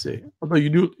 Let's see. Although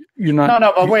you're not.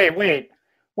 No, but wait.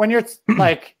 When you're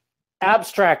like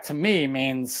abstract to me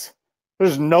means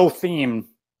there's no theme.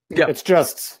 Yeah. It's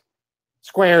just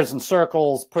squares and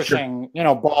circles pushing,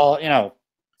 ball,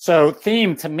 So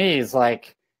theme to me is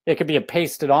like, it could be a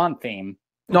pasted on theme.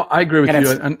 No, I agree with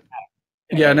you.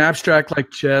 An abstract like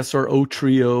chess or O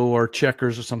Trio or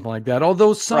checkers or something like that.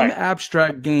 Although some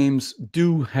abstract games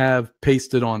do have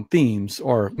pasted on themes,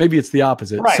 or maybe it's the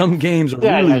opposite. Right. Some games are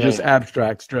really just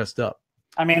abstracts dressed up.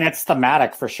 I mean, it's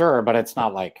thematic for sure, but it's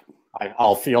not like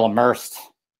I'll feel immersed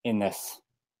in this.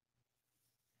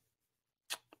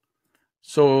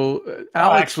 So,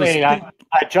 Alex, I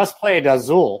just played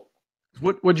Azul.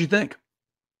 What'd you think?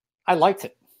 I liked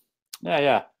it.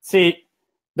 Yeah. See,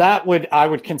 I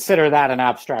would consider that an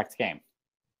abstract game.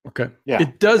 Okay. Yeah.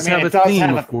 It does have a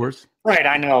theme, of course. Right,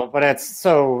 I know, but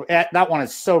that one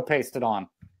is so pasted on.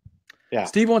 Yeah.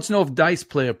 Steve wants to know if dice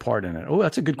play a part in it. Oh,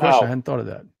 that's a good question. I hadn't thought of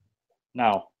that.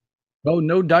 No. Oh,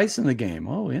 no dice in the game.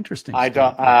 Oh, interesting. I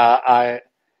don't. I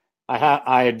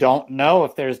don't know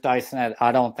if there's dice in it.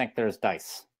 I don't think there's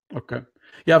dice. Okay.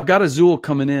 Yeah, I've got Azul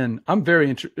coming in. I'm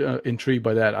very intrigued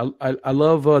by that. I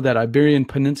love that Iberian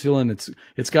Peninsula, and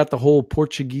it's got the whole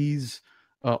Portuguese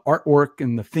artwork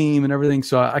and the theme and everything.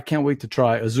 So I can't wait to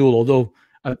try Azul. Although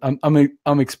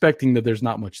I'm expecting that there's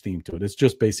not much theme to it. It's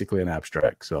just basically an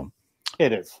abstract. So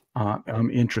it is.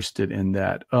 I'm interested in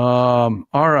that. All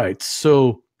right.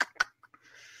 So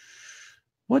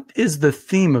what is the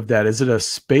theme of that? Is it a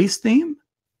space theme?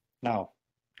 No.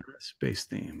 Space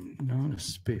theme. No, a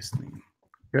space theme.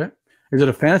 Okay. Is it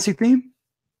a fantasy theme?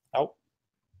 Nope.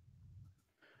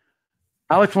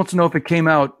 Alex wants to know if it came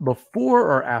out before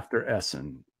or after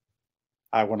Essen.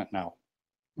 I wouldn't know.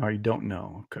 Oh, you don't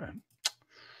know. Okay.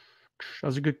 That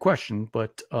was a good question,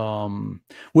 but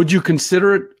would you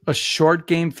consider it a short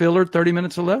game filler, 30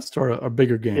 minutes or less, or a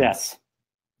bigger game? Yes.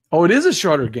 Oh, it is a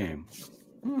shorter game.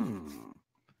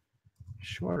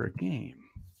 Shorter game.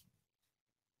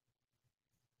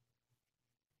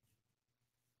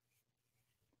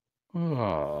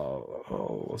 Oh,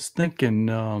 I was thinking,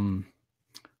 how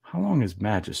long is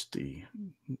Majesty?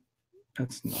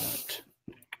 That's not.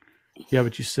 Yeah,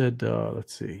 but you said,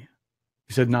 let's see.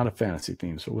 You said not a fantasy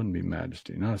theme, so it wouldn't be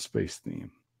Majesty, not a space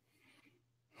theme.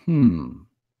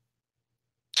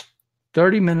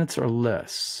 30 minutes or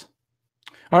less.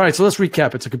 All right, so let's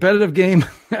recap. It's a competitive game.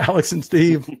 Alex and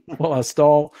Steve, while I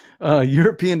stall.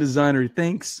 European designer, he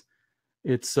thinks.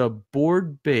 It's a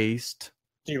board-based.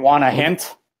 Do you want a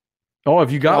hint? Oh,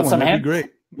 if you got one, that'd hints? be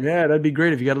great. Yeah, that'd be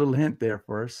great if you got a little hint there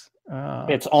for us.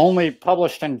 It's only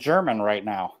published in German right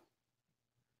now.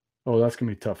 Oh, that's going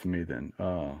to be tough for me then.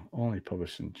 Only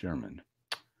published in German.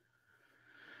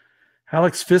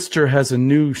 Alex Pfister has a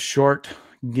new short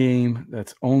game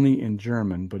that's only in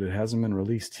German, but it hasn't been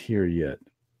released here yet.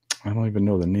 I don't even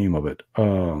know the name of it.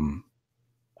 And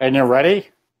you're ready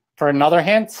for another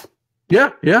hint?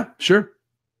 Yeah, sure.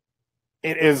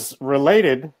 It is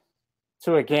related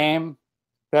to a game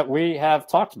that we have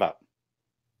talked about.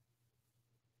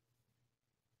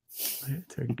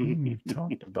 It's a game you've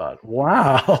talked about.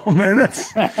 Wow, man,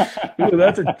 that's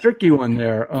a tricky one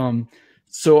there.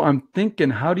 So I'm thinking,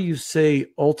 how do you say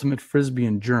ultimate frisbee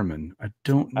in German? I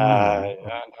don't know.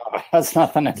 No, that's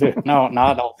nothing to do. No,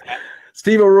 not ultimate.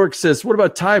 Steve O'Rourke says, "What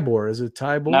about Tybor? Is it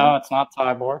Tybor?" No, it's not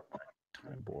Tybor.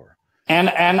 Tybor. And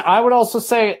I would also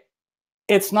say,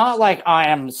 it's not like I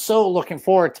am so looking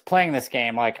forward to playing this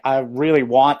game. Like, I really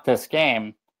want this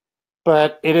game,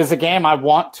 but it is a game I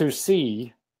want to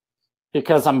see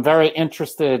because I'm very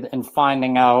interested in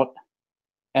finding out.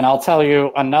 And I'll tell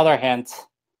you another hint: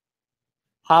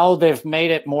 how they've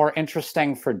made it more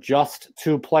interesting for just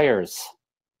 2 players.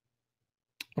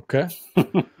 Okay.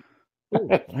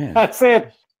 Oh, man. That's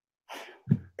it.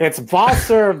 It's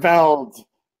Wasserveld.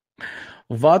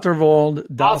 Waterwald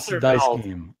Das Dice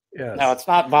Game. Yes. No, it's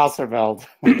not Wasserveld.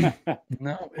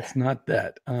 No, it's not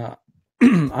that.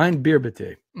 Ein Bier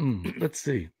bitte. Let's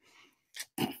see.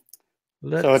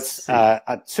 So it's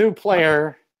a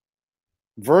 2-player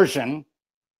version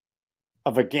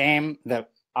of a game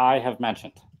that I have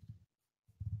mentioned.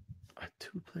 A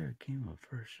 2-player game of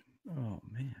version. Oh,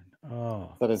 man.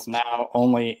 Oh. That is now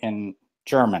only in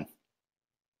German.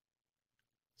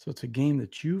 So it's a game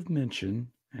that you've mentioned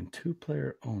and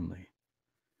 2-player only.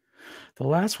 The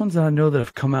last ones that I know that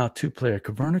have come out 2-player,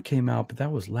 Caverna came out, but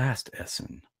that was last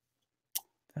Essen.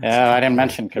 Yeah, I didn't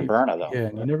mention Caverna, though. Yeah,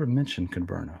 you never mentioned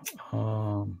Caverna.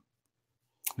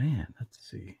 Man, let's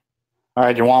see. All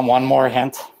right, you want one more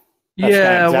hint?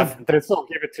 This will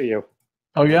give it to you.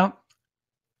 Oh, yeah?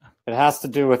 It has to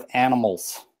do with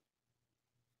animals.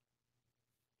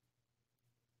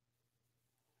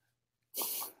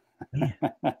 Man.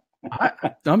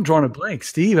 I'm drawing a blank.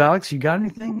 Steve, Alex, you got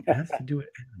anything? It has to do with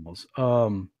animals.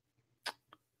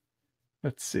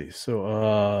 Let's see.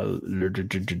 So,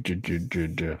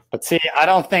 but see, I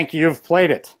don't think you've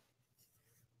played it.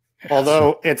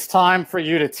 Although it's time for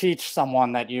you to teach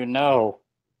someone that you know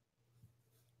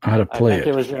how to play it.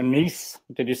 It was your niece.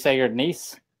 Did you say your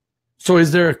niece? So,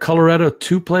 is there a Colorado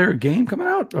 2-player game coming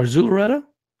out, or Zuloretta?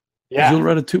 Yeah,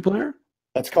 Zuloretta 2-player.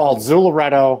 It's called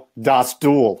Zuloretta Das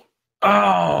Duel.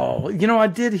 Oh, I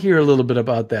did hear a little bit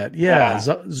about that. Yeah.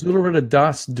 Zuloretta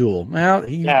Das Duel. Well,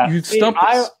 you stumped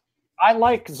us. I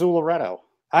like Zuloretta.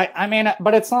 I mean,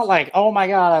 but it's not like, oh my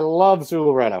God, I love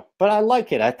Zuloretta. But I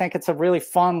like it. I think it's a really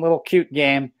fun, little cute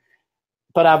game.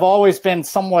 But I've always been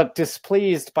somewhat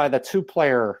displeased by the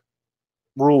 2-player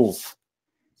rules.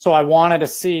 So I wanted to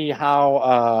see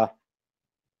how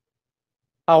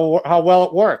well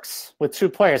it works with 2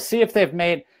 players. See if they've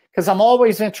made, because I'm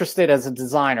always interested as a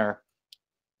designer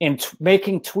in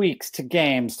making tweaks to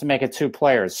games to make it 2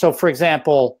 players. So, for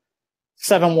example,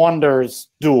 7 Wonders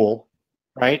Duel,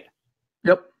 right?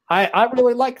 Yep. I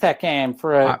really like that game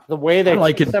for the way they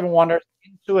like 7 Wonders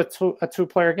into a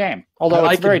 2-player game. Although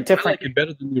it's very different. I like it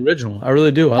better than the original. I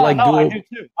really do. I do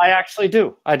too. I actually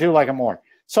do. I do like it more.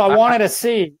 So I wanted to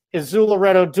see, is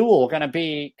Zuloretta Duel going to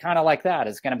be kind of like that?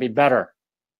 Is it going to be better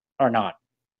or not?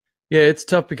 Yeah, it's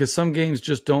tough because some games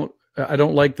just don't. I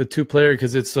don't like the 2-player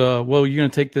because it's you're going to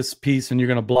take this piece and you're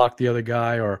going to block the other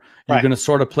guy, or you're going to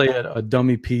sort of play a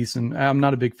dummy piece, and I'm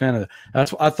not a big fan of that.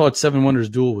 That's why I thought 7 Wonders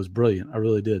Duel was brilliant. I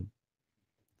really did.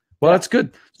 Well, that's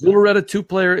good. Zuloretta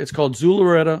 2-player. It's called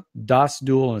Zuloretta Das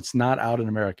Duel, and it's not out in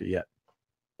America yet.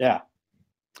 Yeah.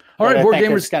 All right, board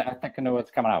gamers. I think I know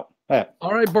what's coming out. Yeah.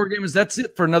 All right, board gamers, that's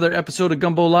it for another episode of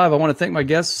Gumbo Live. I want to thank my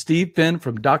guest, Steve Finn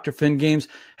from Dr. Finn Games.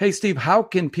 Hey, Steve, how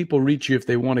can people reach you if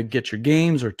they want to get your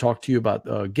games or talk to you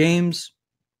about games?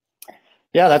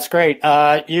 Yeah, that's great.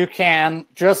 You can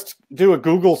just do a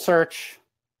Google search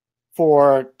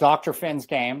for Dr. Finn's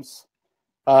Games.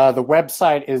 The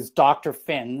website is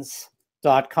drfins.com.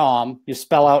 You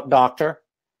spell out doctor.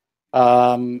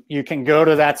 You can go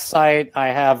to that site. I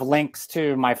have links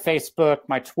to my Facebook,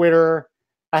 my Twitter.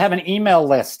 I have an email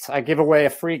list. I give away a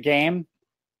free game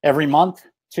every month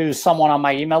to someone on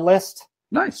my email list.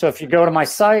 Nice. So if you go to my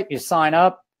site, you sign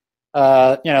up.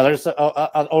 There's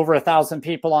over 1,000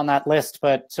 people on that list,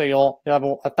 but so you'll have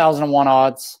 1,001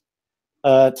 odds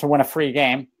to win a free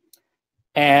game.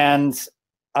 And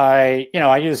I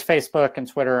use Facebook and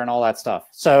Twitter and all that stuff.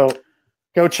 So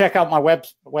go check out my web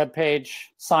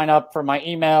page, sign up for my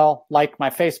email, like my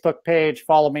Facebook page,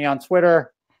 follow me on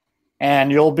Twitter,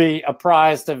 and you'll be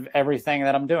apprised of everything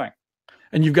that I'm doing.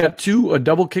 And you've got a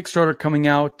double Kickstarter coming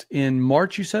out in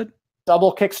March, you said?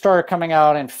 Double Kickstarter coming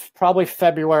out in probably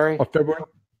February. Oh, February?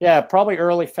 Yeah, probably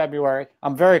early February.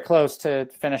 I'm very close to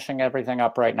finishing everything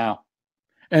up right now.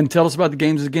 And tell us about the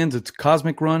games again. It's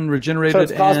Cosmic Run, Regenerated. So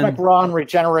it's Cosmic Run,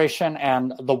 Regeneration,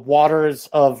 and the Waters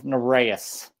of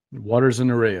Nereus. Waters of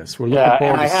Nereus. We're looking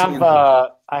forward to seeing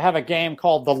I have a game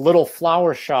called The Little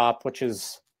Flower Shop, which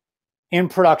is in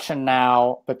production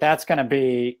now, but that's going to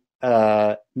be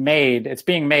made. It's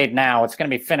being made now. It's going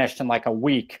to be finished in like a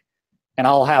week, and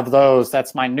I'll have those.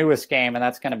 That's my newest game, and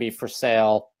that's going to be for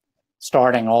sale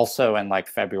starting also in like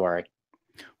February.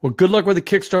 Well, good luck with the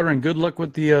Kickstarter and good luck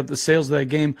with the sales of that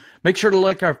game. Make sure to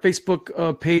like our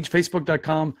Facebook page,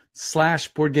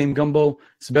 facebook.com/BoardGameGumbo.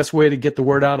 It's the best way to get the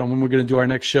word out on when we're going to do our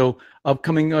next show.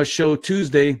 Upcoming show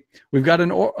Tuesday, we've got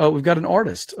an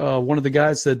artist, one of the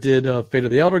guys that did Fate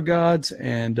of the Elder Gods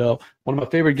and one of my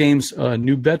favorite games,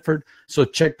 New Bedford. So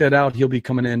check that out. He'll be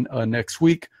coming in next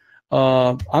week.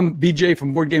 I'm BJ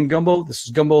from Board Game Gumbo. This is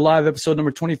Gumbo Live, episode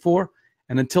number 24.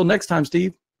 And until next time,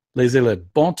 Steve, laissez le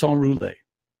bon temps rouler.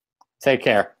 Take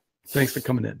care. Thanks for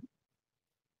coming in.